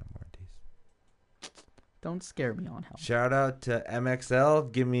lifetime warranties. Don't scare me on hell. Shout out to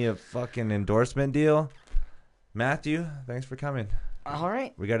MXL. Give me a fucking endorsement deal. Matthew, thanks for coming. All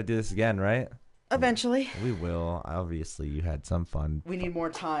right. We got to do this again, right? Eventually. We will. Obviously, you had some fun We need more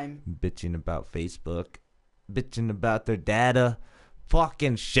time. bitching about Facebook, bitching about their data.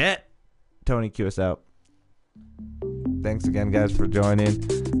 Fucking shit. Tony, cue us out. Thanks again, guys, for joining.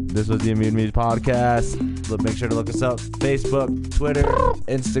 This was the Immune Me Podcast. Make sure to look us up. Facebook, Twitter,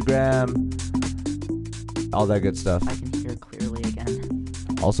 Instagram, all that good stuff. I can hear clearly again.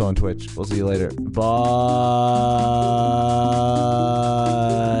 Also on Twitch. We'll see you later. Bye.